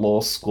about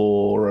law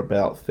school or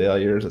about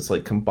failures. It's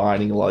like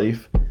combining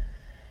life.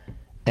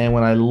 And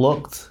when I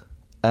looked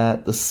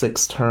at the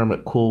 6th term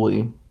at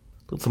Cooley,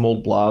 looked some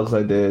old blogs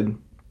I did,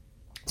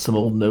 some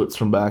old notes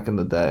from back in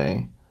the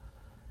day,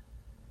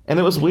 and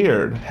it was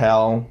weird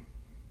how,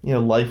 you know,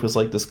 life was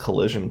like this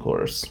collision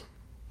course.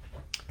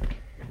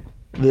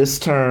 This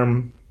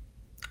term,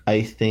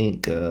 I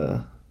think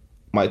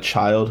my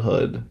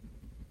childhood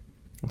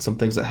and some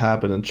things that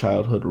happened in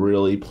childhood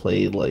really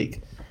played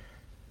like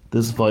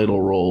this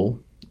vital role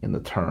in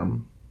the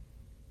term.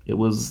 It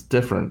was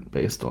different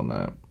based on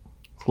that.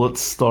 So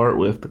let's start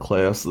with the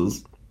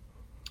classes.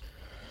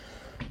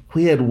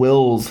 We had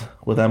wills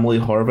with Emily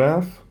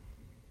Horvath.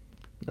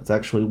 That's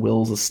actually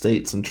wills,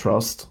 estates, and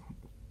trust.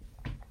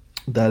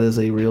 That is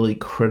a really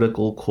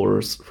critical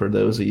course for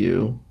those of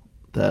you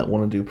that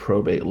want to do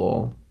probate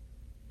law.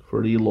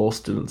 For the law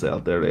students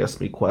out there to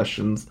ask me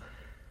questions,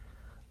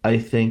 I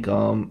think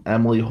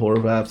Emily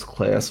Horvath's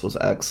class was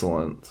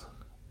excellent.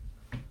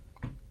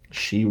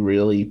 She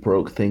really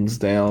broke things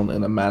down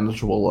in a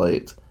manageable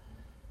light.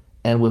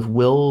 And with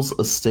wills,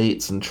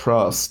 estates, and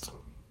trust,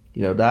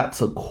 you know,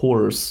 that's a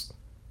course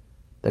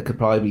that could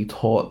probably be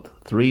taught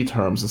 3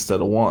 terms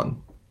instead of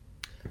 1.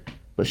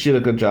 But she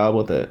did a good job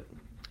with it.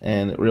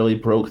 And it really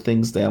broke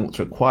things down, what's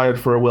required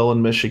for a will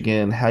in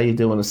Michigan, how you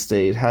do an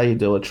estate, how you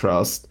do a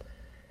trust.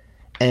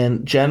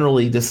 And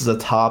generally, this is a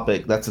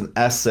topic that's an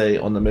essay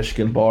on the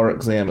Michigan bar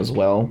exam as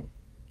well.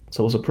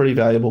 So it was a pretty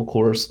valuable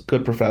course.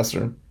 Good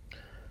professor.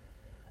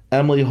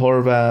 Emily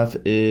Horvath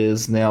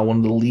is now one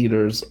of the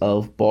leaders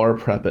of bar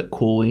prep at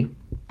Cooley.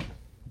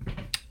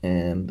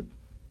 And,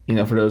 you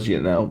know, for those of you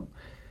that know,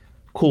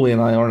 Cooley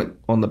and I aren't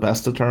on the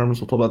best of terms.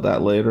 We'll talk about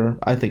that later.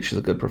 I think she's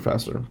a good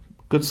professor.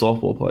 Good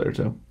softball player,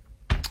 too.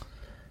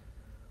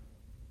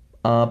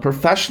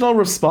 Professional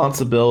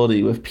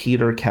responsibility with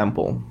Peter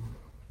Kemple.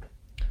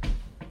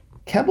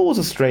 Kemple was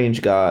a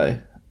strange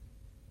guy.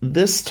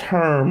 This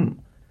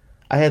term,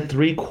 I had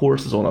 3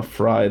 courses on a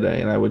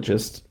Friday, and I would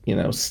just, you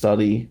know,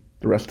 study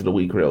the rest of the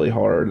week really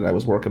hard, and I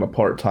was working a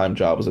part-time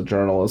job as a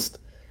journalist.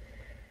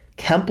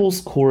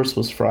 Kemple's course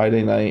was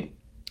Friday night,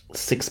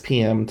 6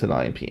 p.m. to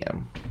 9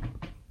 p.m.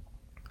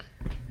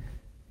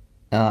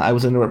 I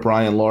was in there with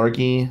Brian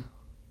Largy,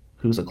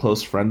 who's a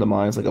close friend of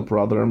mine. He's like a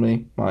brother of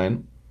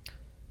mine.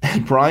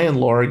 And Brian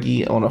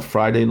Largy on a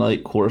Friday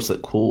night course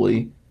at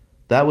Cooley,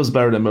 that was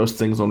better than most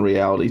things on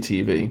reality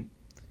TV,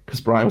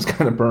 because Brian was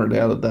kind of burned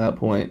out at that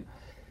point.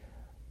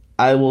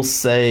 I will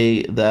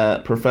say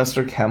that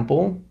Professor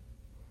Kemple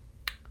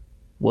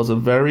was a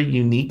very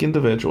unique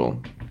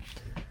individual.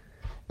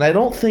 I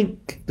don't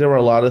think there were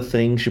a lot of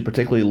things you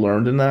particularly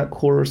learned in that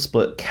course,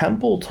 but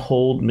Kemple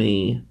told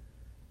me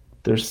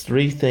there's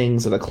 3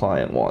 things that a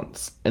client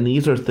wants, and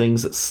these are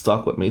things that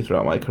stuck with me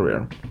throughout my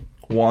career.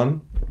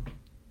 1,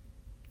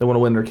 they want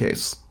to win their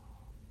case.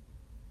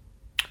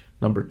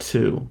 Number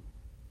 2,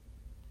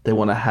 they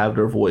want to have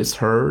their voice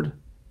heard.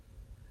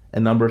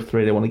 And number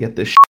 3, they want to get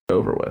this shit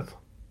over with.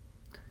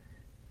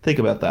 Think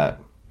about that.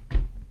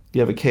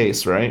 You have a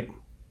case, right?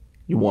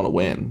 You want to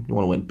win. You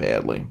want to win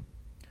badly.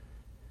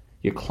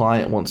 Your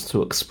client wants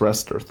to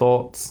express their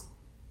thoughts.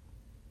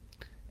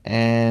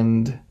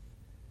 And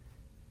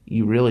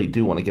you really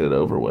do want to get it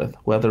over with.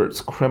 Whether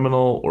it's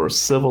criminal or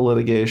civil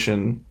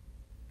litigation,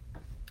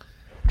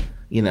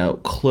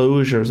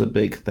 closure is a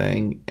big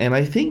thing. And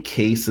I think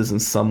cases in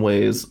some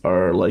ways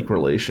are like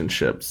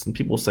relationships. And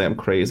people say I'm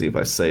crazy if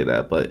I say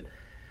that, but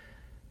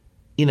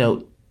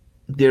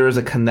there is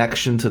a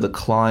connection to the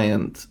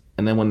client,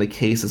 and then when the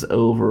case is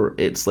over,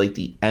 it's like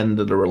the end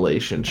of the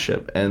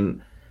relationship.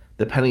 And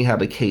depending how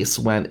the case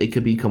went, it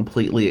could be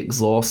completely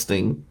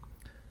exhausting,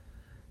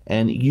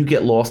 and you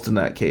get lost in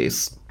that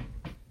case.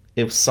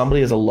 If somebody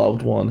has a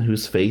loved one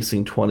who's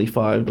facing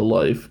 25 to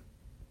life,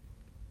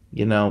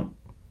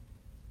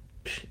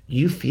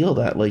 you feel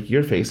that like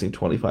you're facing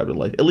 25 to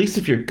life. At least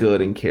if you're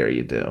good and care,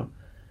 you do.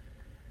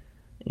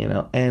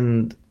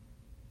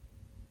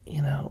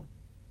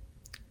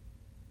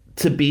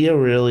 To be a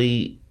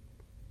really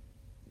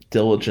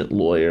diligent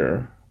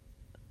lawyer,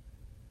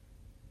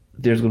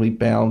 there's going to be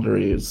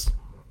boundaries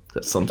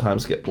that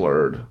sometimes get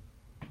blurred,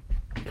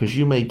 because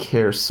you may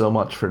care so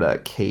much for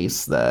that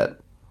case that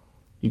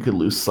you could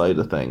lose sight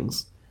of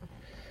things.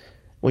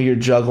 When you're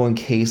juggling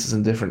cases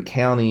in different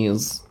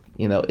counties,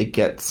 it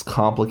gets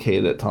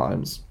complicated at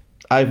times.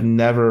 I've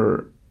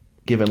never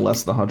given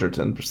less than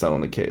 110%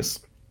 on a case.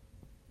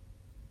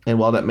 And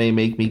while that may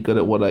make me good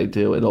at what I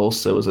do, it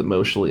also is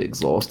emotionally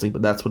exhausting,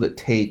 but that's what it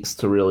takes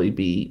to really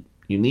be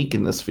unique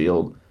in this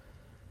field.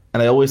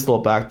 And I always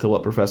thought back to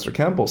what Professor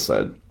Kemple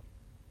said.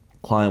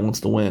 Client wants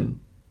to win.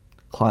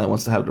 Client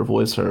wants to have their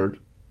voice heard.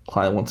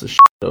 Client wants to shit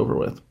over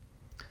with.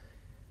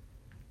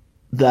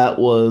 That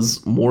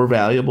was more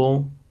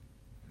valuable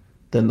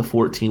than the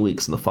 14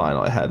 weeks in the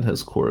final I had in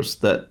his course.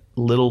 That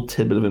little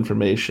tidbit of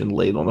information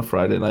late on a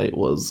Friday night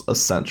was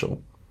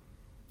essential.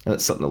 And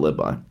it's something to live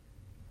by.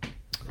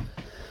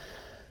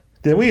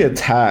 Then we had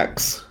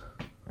tax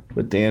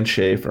with Dan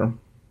Schaefer.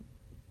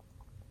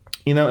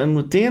 And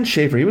with Dan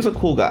Schaefer, he was a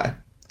cool guy.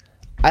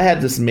 I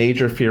had this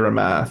major fear of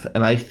math,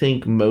 and I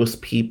think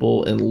most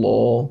people in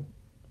law,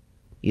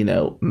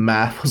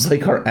 math was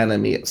like our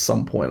enemy at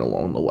some point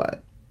along the way.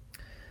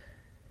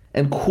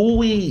 And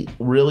Cooley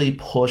really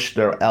pushed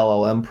their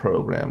LLM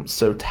program,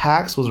 so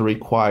tax was a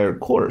required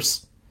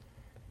course.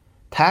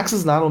 Tax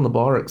is not on the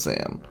bar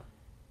exam.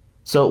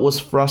 So it was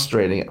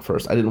frustrating at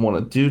first. I didn't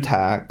want to do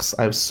tax.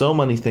 I have so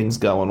many things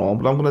going on,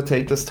 but I'm going to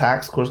take this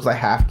tax course because I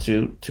have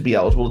to be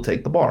eligible to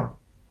take the bar.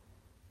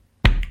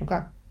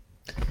 Okay.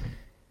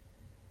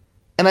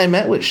 And I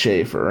met with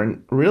Schaefer,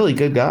 and really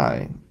good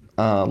guy.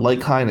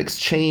 Like-kind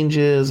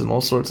exchanges and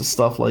all sorts of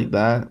stuff like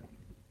that.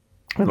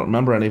 I don't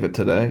remember any of it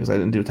today because I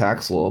didn't do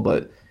tax law,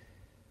 but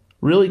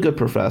really good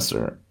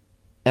professor.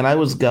 And I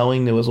was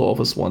going to his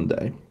office one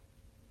day,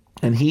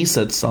 and he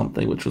said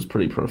something which was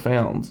pretty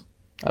profound.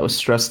 I was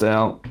stressed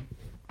out,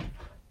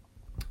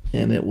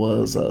 and it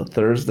was a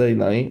Thursday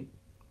night.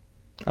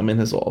 I'm in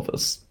his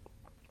office.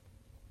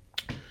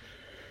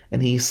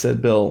 And he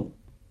said, Bill,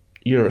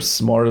 you're as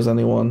smart as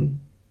anyone.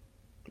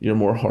 You're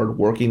more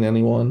hardworking than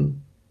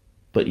anyone,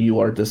 but you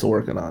are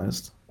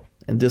disorganized.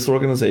 And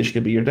disorganization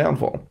could be your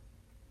downfall.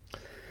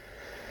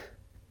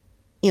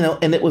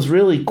 And it was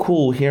really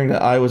cool hearing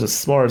that I was as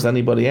smart as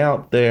anybody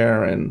out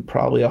there and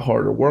probably a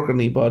harder worker than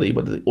anybody,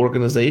 but the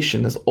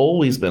organization has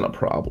always been a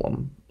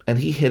problem. And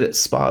he hit it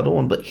spot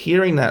on. But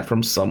hearing that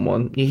from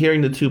someone, you're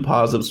hearing the 2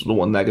 positives with the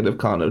 1 negative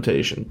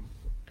connotation.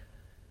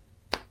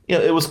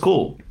 It was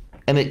cool.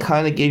 And it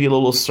kind of gave you a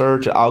little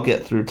surge. I'll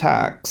get through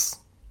tax.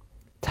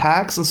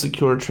 Tax and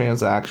secured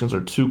transactions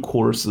are 2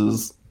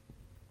 courses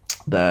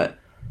that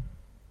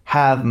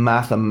have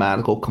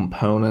mathematical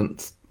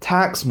components.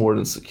 Tax more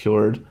than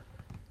secured.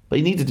 But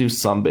you need to do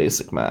some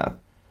basic math.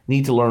 You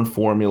need to learn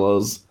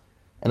formulas.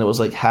 And it was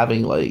like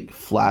having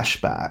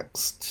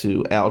flashbacks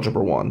to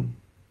Algebra 1.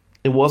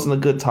 It wasn't a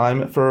good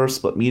time at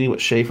first, but meeting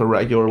with Schaefer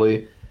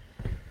regularly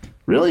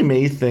really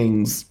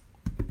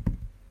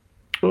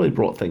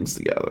brought things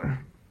together.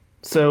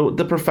 So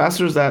the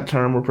professors that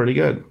term were pretty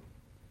good.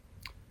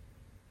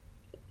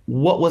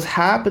 What was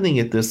happening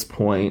at this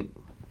point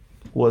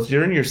was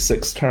you're in your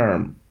 6th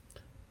term,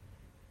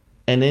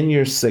 and in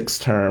your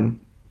 6th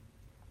term,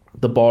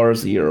 the bar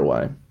is a year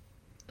away.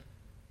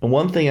 And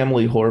one thing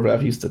Emily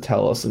Horvath used to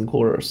tell us in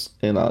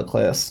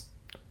class,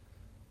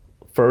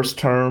 first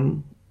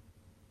term,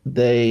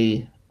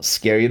 they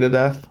scare you to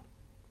death.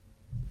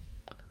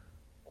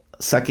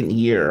 Second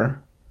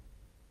year,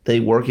 they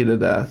work you to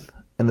death.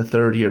 And the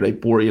third year, they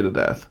bore you to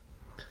death.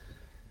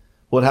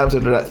 What happens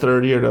after that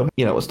third year, though?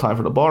 You know, it's time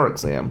for the bar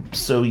exam.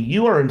 So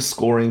you are in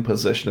scoring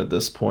position at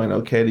this point,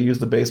 okay? To use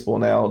the baseball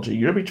analogy,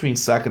 you're between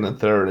second and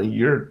third, and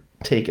you're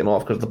taking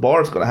off because the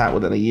bar is going to happen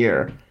within a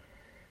year.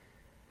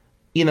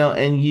 You know,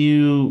 and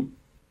you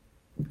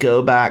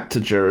go back to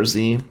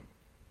Jersey,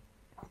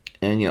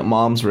 and, you know,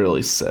 mom's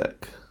really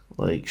sick.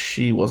 Like,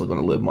 she wasn't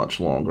going to live much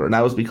longer, and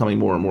that was becoming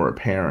more and more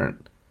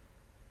apparent.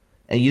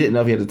 And you didn't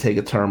know if you had to take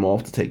a term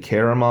off to take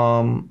care of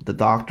mom. The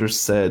doctors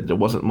said there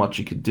wasn't much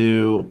you could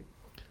do.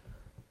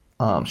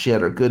 She had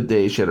her good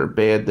days, she had her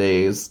bad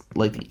days.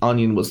 Like the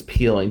onion was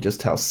peeling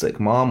just how sick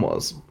mom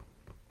was.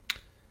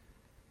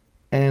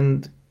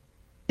 And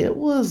it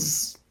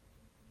was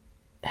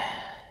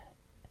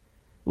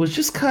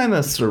just kind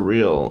of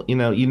surreal. You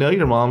know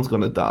your mom's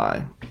going to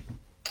die.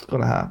 It's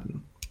going to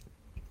happen.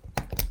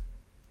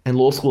 And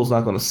law school's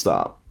not going to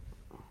stop.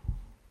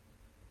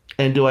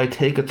 And do I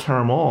take a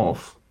term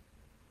off?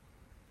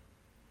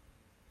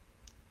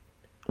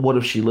 What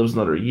if she lives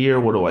another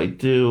year? What do I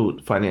do?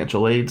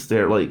 Financial aid's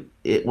there. Like,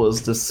 it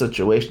was this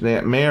situation.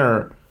 Aunt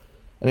Mare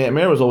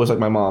was always like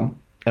my mom,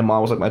 and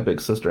mom was like my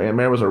big sister. Aunt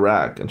Mare was a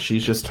wreck, and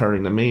she's just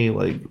turning to me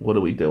like, what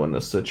do we do in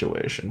this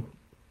situation?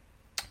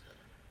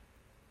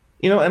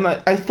 You know, and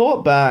I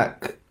thought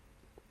back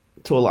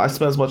to I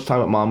spent as much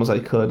time with mom as I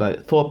could. I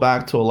thought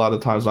back to a lot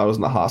of times when I was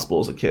in the hospital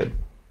as a kid.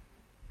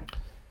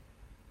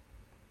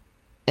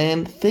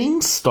 And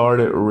things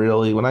started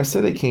really, when I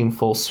say they came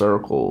full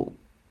circle,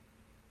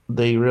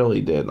 they really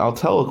did. I'll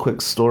tell a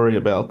quick story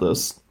about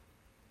this.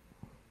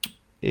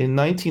 In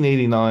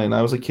 1989,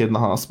 I was a kid in the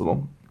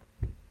hospital.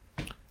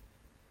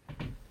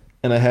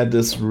 And I had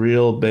this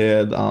real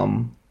bad,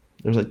 there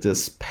was like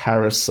this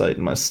parasite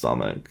in my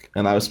stomach.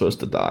 And I was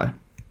supposed to die.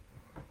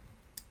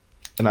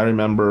 And I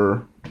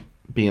remember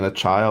being a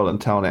child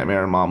and telling Aunt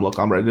Mary and Mom, look,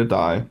 I'm ready to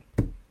die.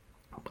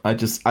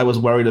 I was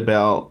worried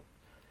about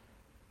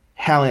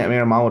how Aunt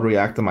Mary and Mom would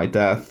react to my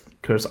death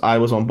because I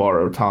was on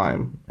borrowed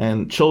time.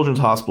 And Children's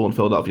Hospital in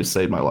Philadelphia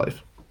saved my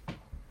life.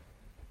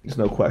 There's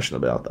no question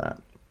about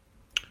that.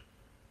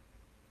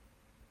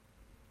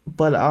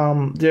 But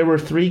there were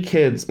 3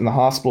 kids in the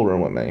hospital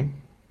room with me.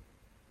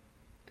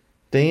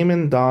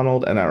 Damon,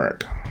 Donald, and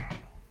Eric.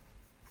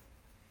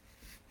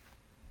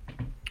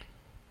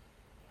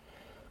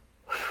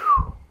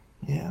 Whew.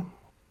 Yeah.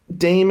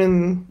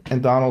 Damon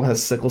and Donald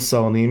has sickle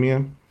cell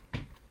anemia.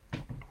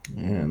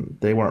 And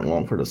they weren't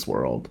long for this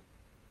world.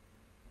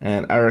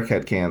 And Eric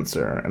had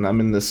cancer. And I'm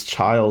in this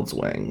child's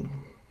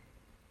wing.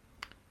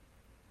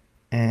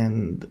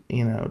 And,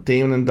 you know,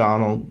 Damon and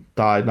Donald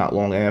died not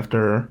long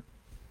after.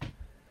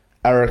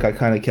 Eric, I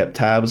kind of kept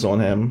tabs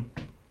on him.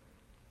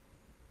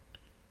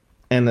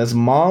 And as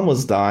mom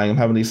was dying, I'm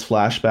having these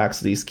flashbacks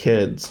of these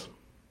kids.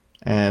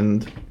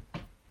 And,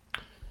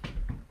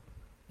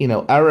 you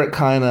know, Eric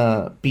kind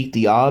of beat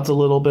the odds a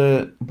little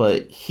bit,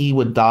 but he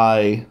would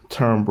die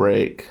term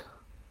break,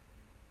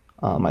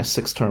 my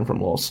 6th term from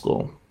law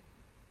school.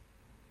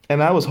 And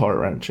that was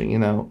heart-wrenching, you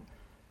know.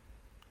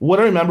 What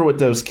I remember with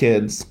those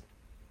kids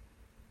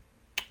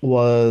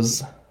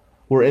was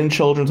we're in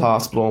Children's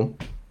Hospital.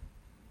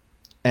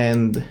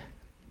 And,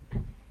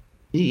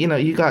 you know,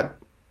 you got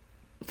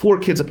 4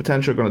 kids that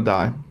potentially are going to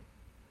die.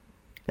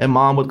 And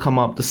mom would come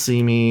up to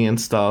see me and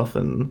stuff.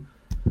 And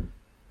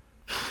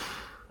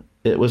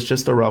it was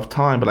just a rough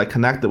time, but I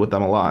connected with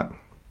them a lot.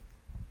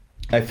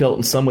 I felt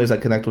in some ways I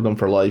connected with them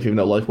for life, even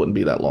though life wouldn't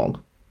be that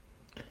long.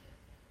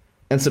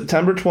 And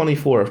September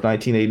 24th,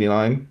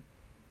 1989,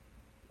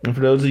 and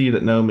for those of you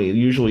that know me,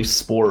 usually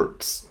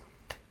sports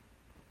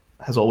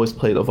has always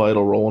played a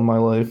vital role in my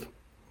life.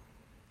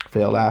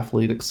 Failed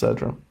athlete,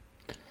 etc.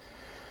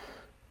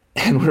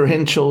 And we're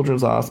in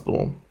Children's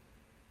Hospital.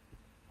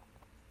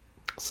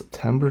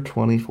 September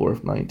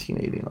 24th,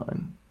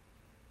 1989.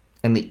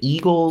 And the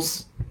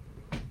Eagles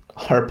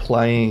are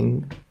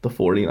playing the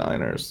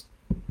 49ers.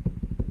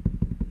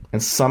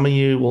 And some of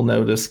you will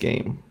know this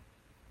game.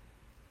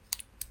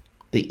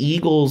 The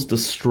Eagles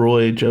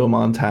destroyed Joe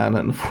Montana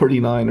and the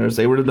 49ers.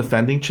 They were the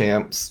defending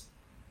champs.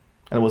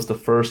 And it was the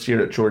first year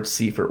that George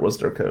Seifert was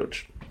their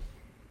coach.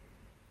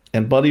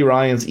 And Buddy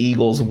Ryan's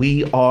Eagles,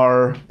 we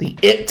are the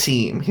it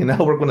team. You know,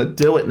 we're going to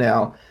do it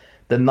now.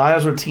 The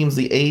Niners were teams of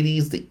the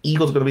 80s. The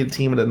Eagles are going to be the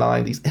team of the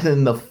 90s. And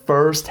in the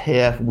first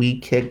half, we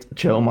kicked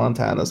Joe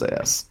Montana's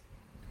ass.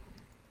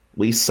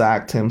 We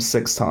sacked him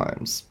 6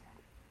 times.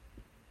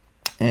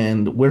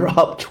 And we're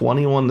up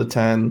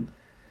 21-10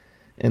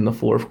 in the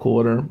 4th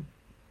quarter.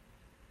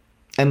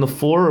 And the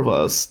 4 of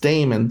us,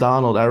 Damon,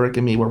 Donald, Eric,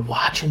 and me, were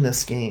watching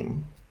this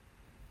game.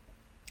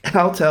 And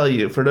I'll tell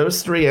you, for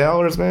those 3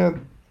 hours,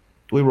 man,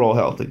 we were all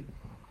healthy.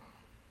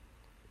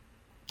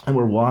 And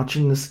we're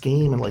watching this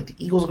game, and like, the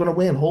Eagles are going to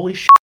win. Holy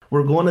shit,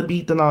 we're going to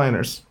beat the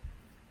Niners.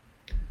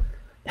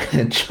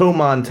 And Joe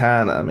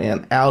Montana,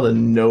 man, out of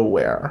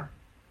nowhere,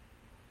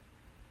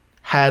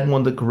 had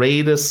one of the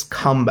greatest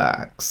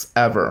comebacks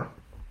ever.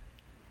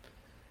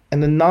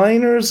 And the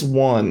Niners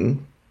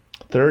won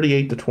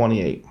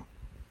 38-28.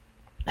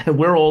 And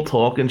we're all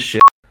talking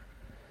shit,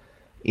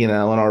 you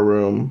know, in our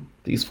room,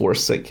 these 4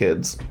 sick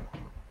kids.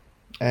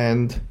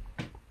 And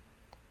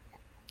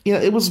Yeah,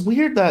 it was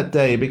weird that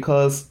day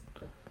because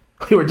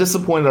we were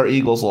disappointed our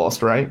Eagles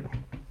lost, right?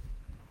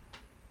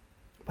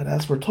 But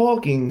as we're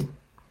talking,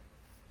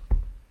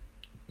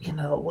 it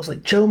was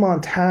like Joe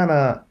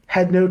Montana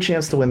had no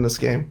chance to win this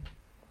game.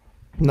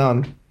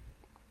 None.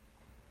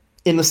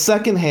 In the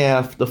second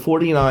half, the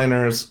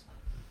 49ers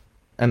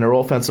and their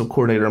offensive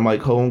coordinator,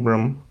 Mike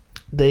Holmgren,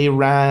 they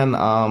ran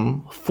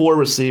 4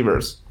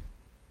 receivers.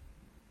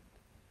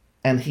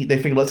 And they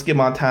figured, let's give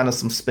Montana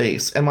some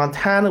space. And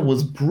Montana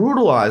was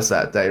brutalized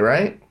that day,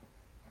 right?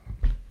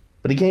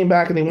 But he came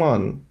back and he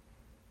won.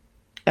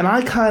 And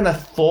I kind of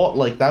thought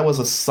like that was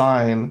a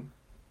sign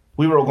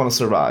we were all going to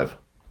survive.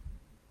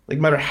 Like,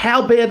 no matter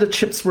how bad the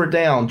chips were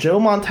down,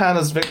 Joe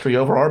Montana's victory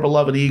over our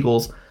beloved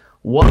Eagles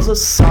was a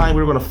sign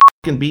we were going to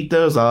fucking beat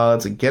those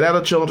odds and get out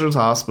of Children's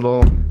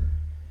Hospital.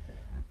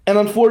 And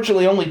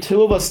unfortunately, only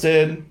 2 of us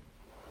did.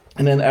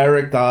 And then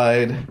Eric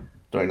died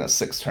during the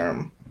 6th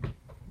term.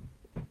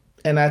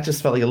 And that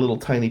just felt like a little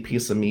tiny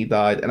piece of me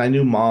died. And I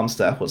knew Mom's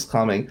death was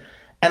coming.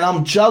 And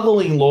I'm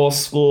juggling law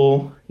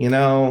school,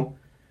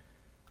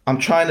 I'm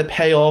trying to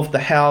pay off the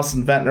house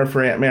in Ventnor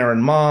for Aunt Mary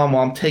and Mom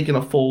while I'm taking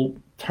a full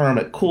term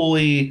at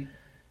Cooley.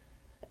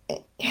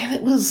 And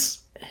it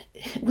was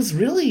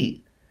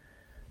really,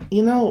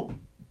 it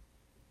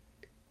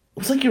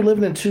was like you're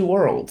living in 2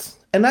 worlds.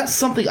 And that's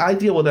something I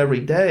deal with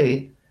every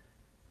day.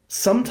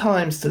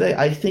 Sometimes today,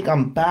 I think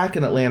I'm back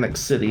in Atlantic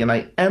City, and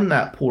I am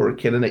that poor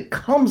kid, and it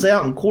comes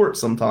out in court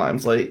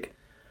sometimes, like,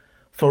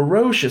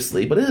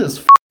 ferociously, but it is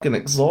fucking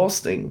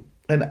exhausting.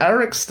 And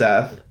Eric's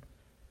death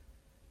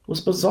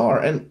was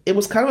bizarre, and it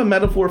was kind of a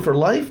metaphor for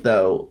life,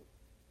 though.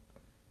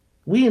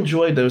 We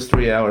enjoyed those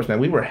 3 hours, man.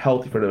 We were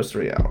healthy for those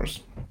 3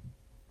 hours.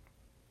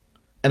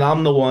 And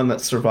I'm the one that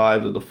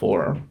survived the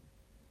 4.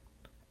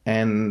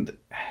 And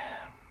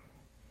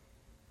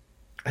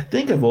I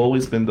think I've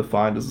always been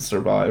defined as a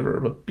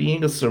survivor, but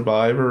being a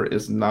survivor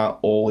is not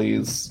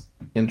always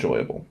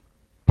enjoyable.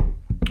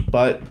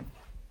 But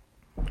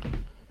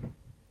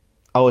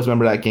I always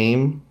remember that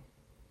game,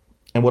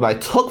 and what I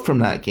took from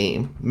that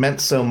game meant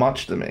so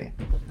much to me.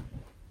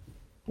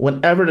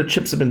 Whenever the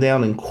chips have been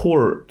down in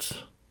court,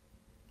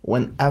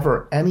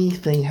 whenever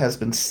anything has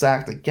been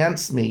stacked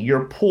against me,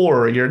 you're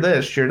poor, you're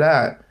this, you're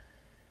that,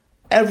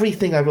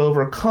 everything I've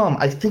overcome,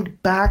 I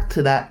think back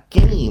to that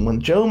game when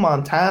Joe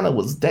Montana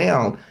was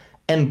down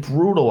and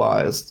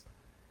brutalized.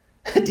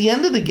 At the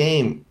end of the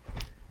game,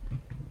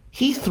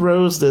 he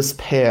throws this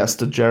pass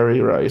to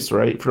Jerry Rice,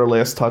 right, for the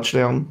last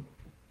touchdown.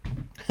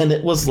 And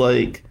it was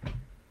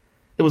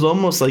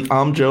almost like,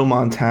 I'm Joe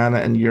Montana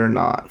and you're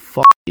not.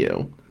 Fuck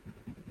you.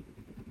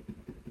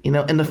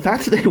 And the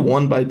fact that they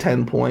won by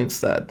 10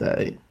 points that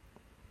day,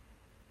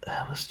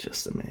 that was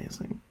just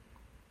amazing.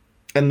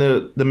 And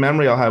the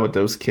memory I'll have with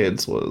those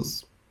kids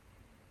was,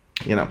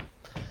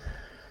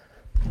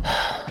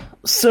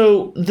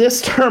 So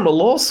this term of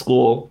law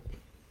school,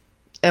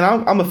 and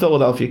I'm a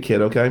Philadelphia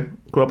kid, okay?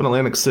 Grew up in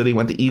Atlantic City,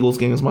 went to Eagles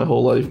games my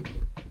whole life.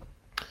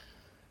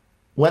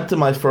 Went to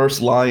my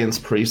first Lions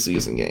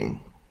preseason game.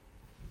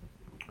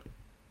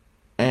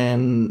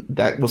 And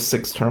that was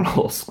 6th term of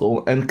law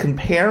school. And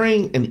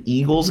comparing an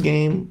Eagles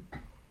game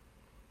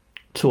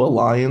to a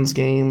Lions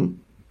game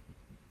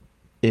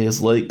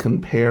is like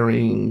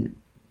comparing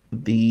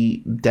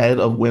the dead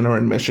of winter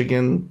in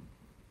Michigan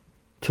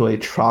to a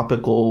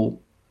tropical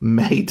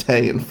May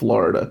day in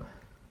Florida.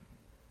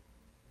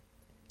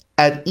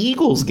 At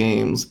Eagles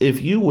games,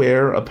 if you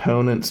wear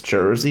opponents'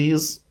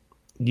 jerseys,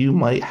 you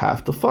might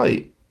have to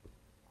fight.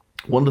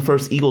 One of the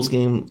first Eagles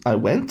games I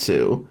went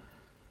to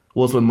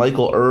was when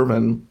Michael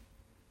Irvin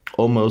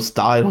almost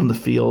died on the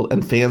field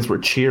and fans were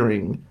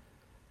cheering.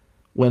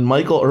 When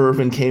Michael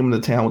Irvin came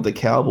into town with the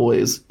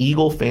Cowboys,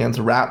 Eagle fans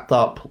wrapped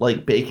up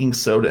like baking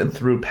soda and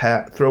threw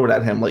it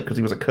at him like because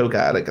he was a coke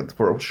addict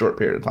for a short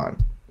period of time.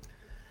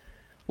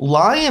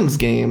 Lions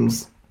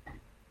games,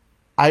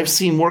 I've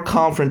seen more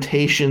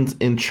confrontations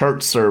in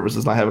church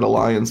services than I have at a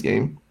Lions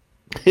game.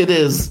 It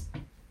is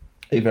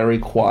a very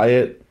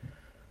quiet,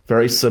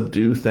 very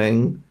subdued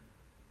thing.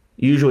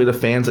 Usually the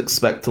fans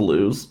expect to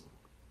lose.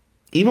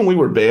 Even we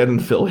were bad in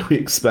Philly, we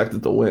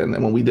expected to win.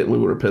 And when we didn't, we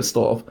were pissed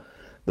off.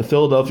 The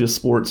Philadelphia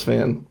sports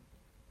fan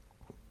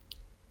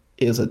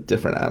is a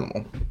different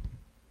animal.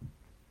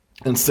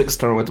 In 6th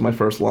term, I went to my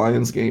first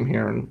Lions game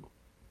here, and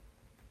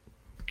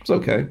it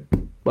was okay.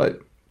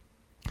 But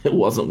it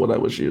wasn't what I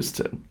was used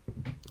to.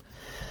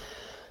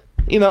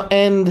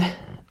 And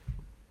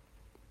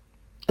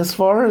as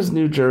far as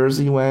New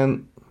Jersey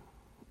went,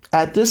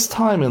 at this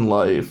time in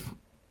life,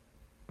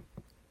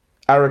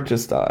 Eric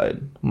just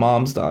died.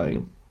 Mom's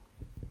dying.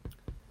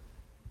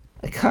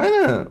 I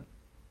kind of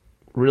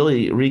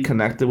really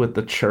reconnected with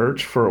the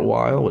church for a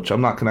while, which I'm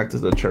not connected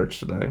to the church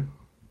today.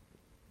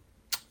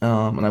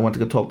 And I went to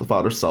go talk to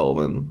Father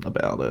Sullivan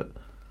about it.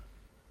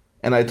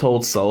 And I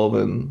told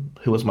Sullivan,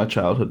 who was my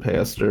childhood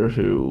pastor,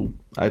 who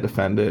I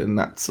defended, and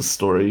that's a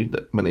story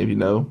that many of you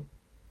know.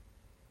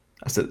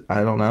 I said,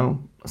 I don't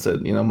know. I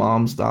said,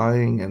 Mom's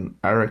dying and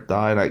Eric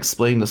died. I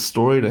explained the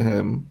story to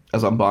him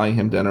as I'm buying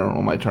him dinner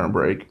on my term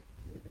break.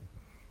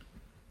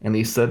 And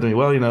he said to me,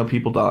 well,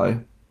 people die.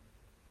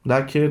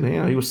 That kid,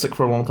 he was sick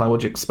for a long time.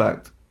 What'd you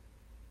expect?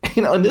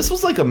 And this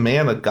was like a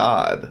man of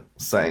God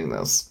saying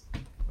this.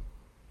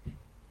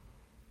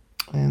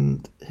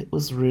 And it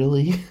was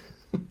really...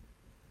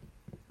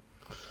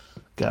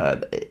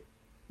 God,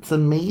 it's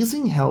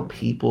amazing how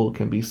people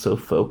can be so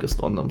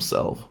focused on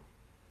themselves.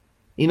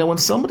 When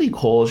somebody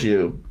calls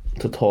you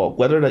to talk,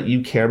 whether that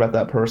you care about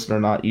that person or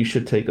not, you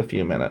should take a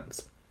few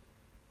minutes.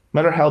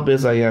 No matter how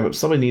busy I am, if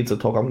somebody needs to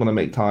talk, I'm going to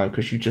make time,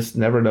 because you just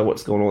never know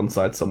what's going on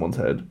inside someone's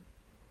head.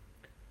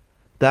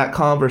 That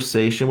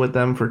conversation with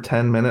them for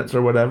 10 minutes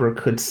or whatever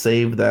could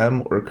save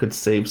them or could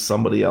save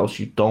somebody else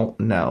you don't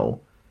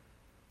know.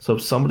 So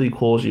if somebody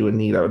calls you in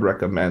need, I would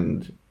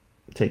recommend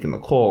taking the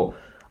call.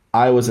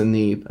 I was in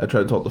need. I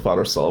tried to talk to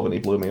Father Sullivan. He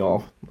blew me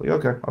off.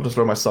 Okay, I'll just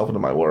throw myself into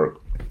my work.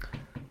 It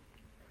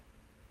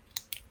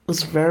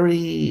was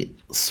very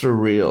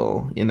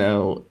surreal.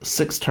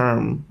 Sixth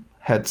term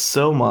had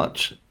so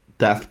much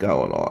death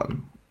going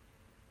on.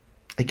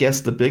 I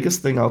guess the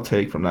biggest thing I'll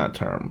take from that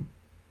term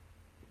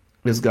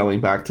is going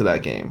back to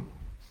that game.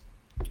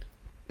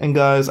 And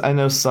guys, I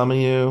know some of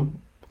you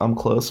I'm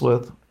close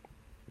with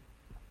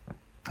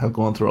have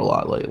gone through a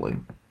lot lately.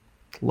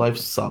 Life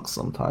sucks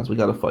sometimes. We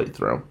got to fight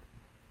through.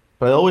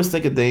 But I always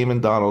think of Damon,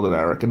 Donald, and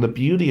Eric. And the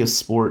beauty of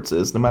sports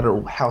is no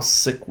matter how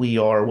sick we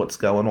are, what's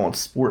going on,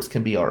 sports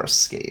can be our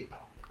escape.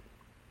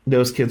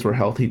 Those kids were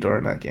healthy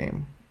during that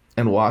game.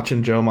 And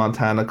watching Joe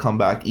Montana come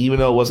back, even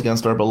though it was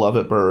against our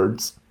beloved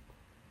Birds,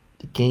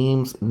 the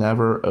game's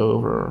never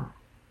over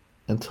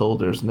until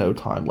there's no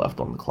time left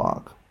on the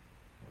clock.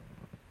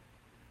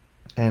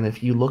 And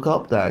if you look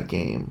up that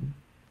game,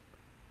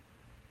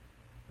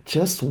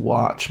 just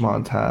watch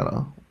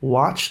Montana.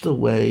 Watch the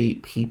way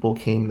people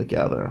came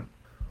together.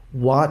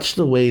 Watch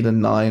the way the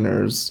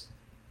Niners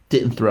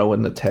didn't throw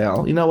in the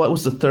towel. You know what? It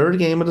was the third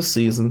game of the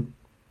season.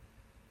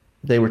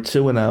 They were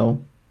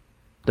 2-0.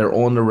 They're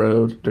on the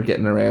road. They're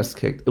getting their ass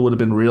kicked. It would have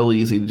been real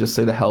easy to just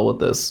say, to hell with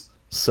this.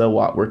 So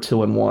what? We're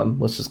 2-1.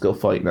 Let's just go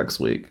fight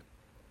next week.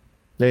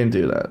 They didn't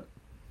do that.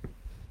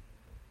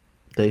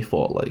 They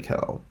fought like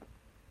hell.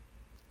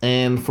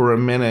 And for a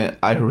minute,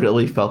 I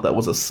really felt that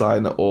was a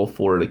sign that all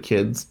four of the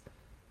kids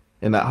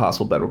in that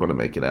hospital bed were going to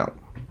make it out.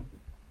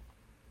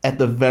 At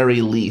the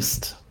very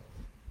least,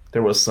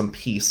 there was some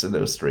peace in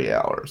those 3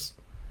 hours.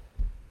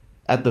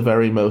 At the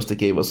very most, it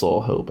gave us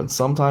all hope. And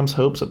sometimes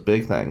hope's a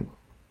big thing.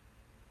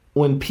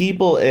 When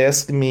people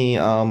ask me,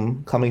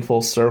 coming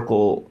full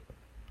circle,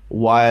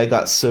 why I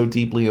got so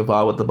deeply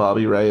involved with the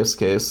Bobby Reyes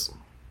case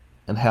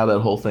and how that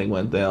whole thing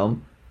went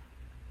down,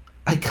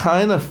 I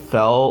kind of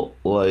felt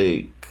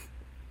like,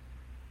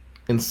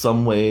 in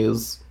some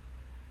ways,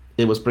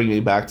 it was bringing me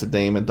back to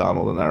Damon,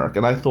 Donald, and Eric.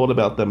 And I thought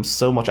about them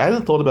so much. I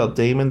hadn't thought about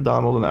Damon,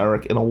 Donald, and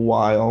Eric in a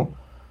while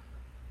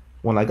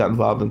when I got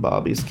involved in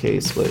Bobby's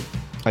case, but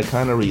I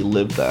kind of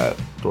relived that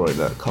during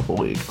that couple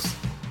weeks.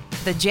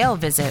 The Jail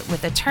Visit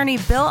with attorney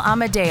Bill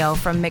Amadeo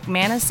from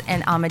McManus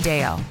and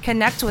Amadeo.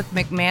 Connect with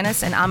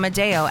McManus and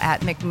Amadeo at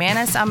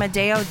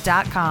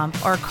McManusAmadeo.com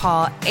or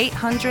call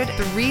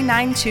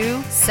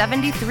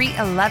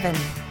 800-392-7311.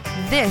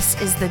 This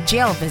is The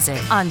Jail Visit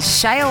on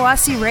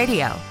Shiawassee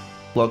Radio.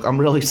 Look, I'm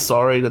really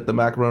sorry that the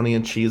macaroni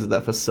and cheese at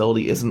that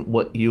facility isn't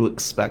what you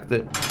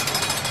expected.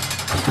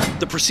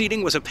 The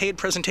proceeding was a paid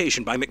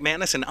presentation by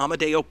McManus and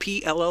Amadeo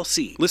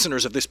PLLC.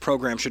 Listeners of this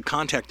program should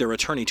contact their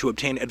attorney to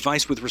obtain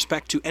advice with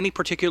respect to any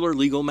particular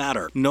legal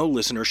matter. No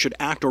listener should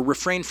act or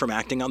refrain from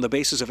acting on the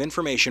basis of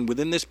information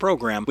within this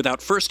program without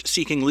first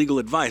seeking legal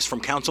advice from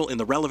counsel in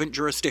the relevant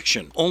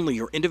jurisdiction. Only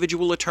your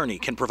individual attorney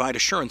can provide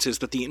assurances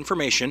that the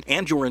information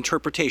and your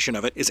interpretation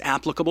of it is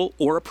applicable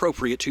or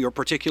appropriate to your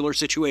particular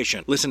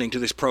situation. Listening to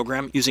this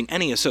program using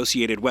any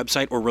associated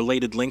website or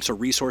related links or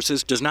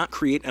resources does not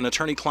create an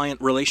attorney-client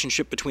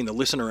relationship between the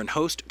listener and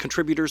host,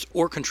 contributors,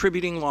 or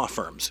contributing law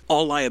firms.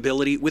 All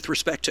liability with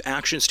respect to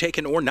actions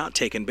taken or not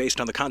taken based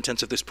on the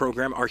contents of this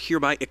program are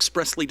hereby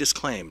expressly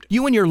disclaimed.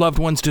 You and your loved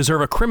ones deserve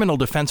a criminal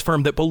defense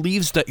firm that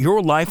believes that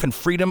your life and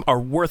freedom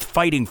are worth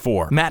fighting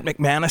for. Matt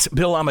McManus,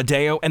 Bill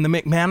Amadeo, and the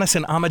McManus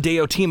and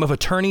Amadeo team of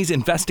attorneys,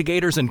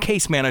 investigators, and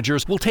case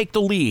managers will take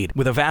the lead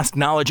with a vast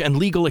knowledge and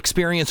legal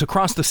experience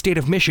across the state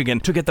of Michigan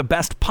to get the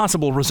best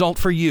possible result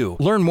for you.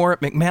 Learn more at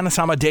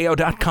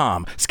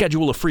McManusAmadeo.com.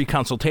 Schedule a free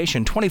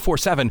consultation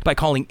 24/7 by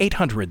calling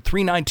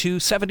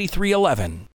 800-392-7311.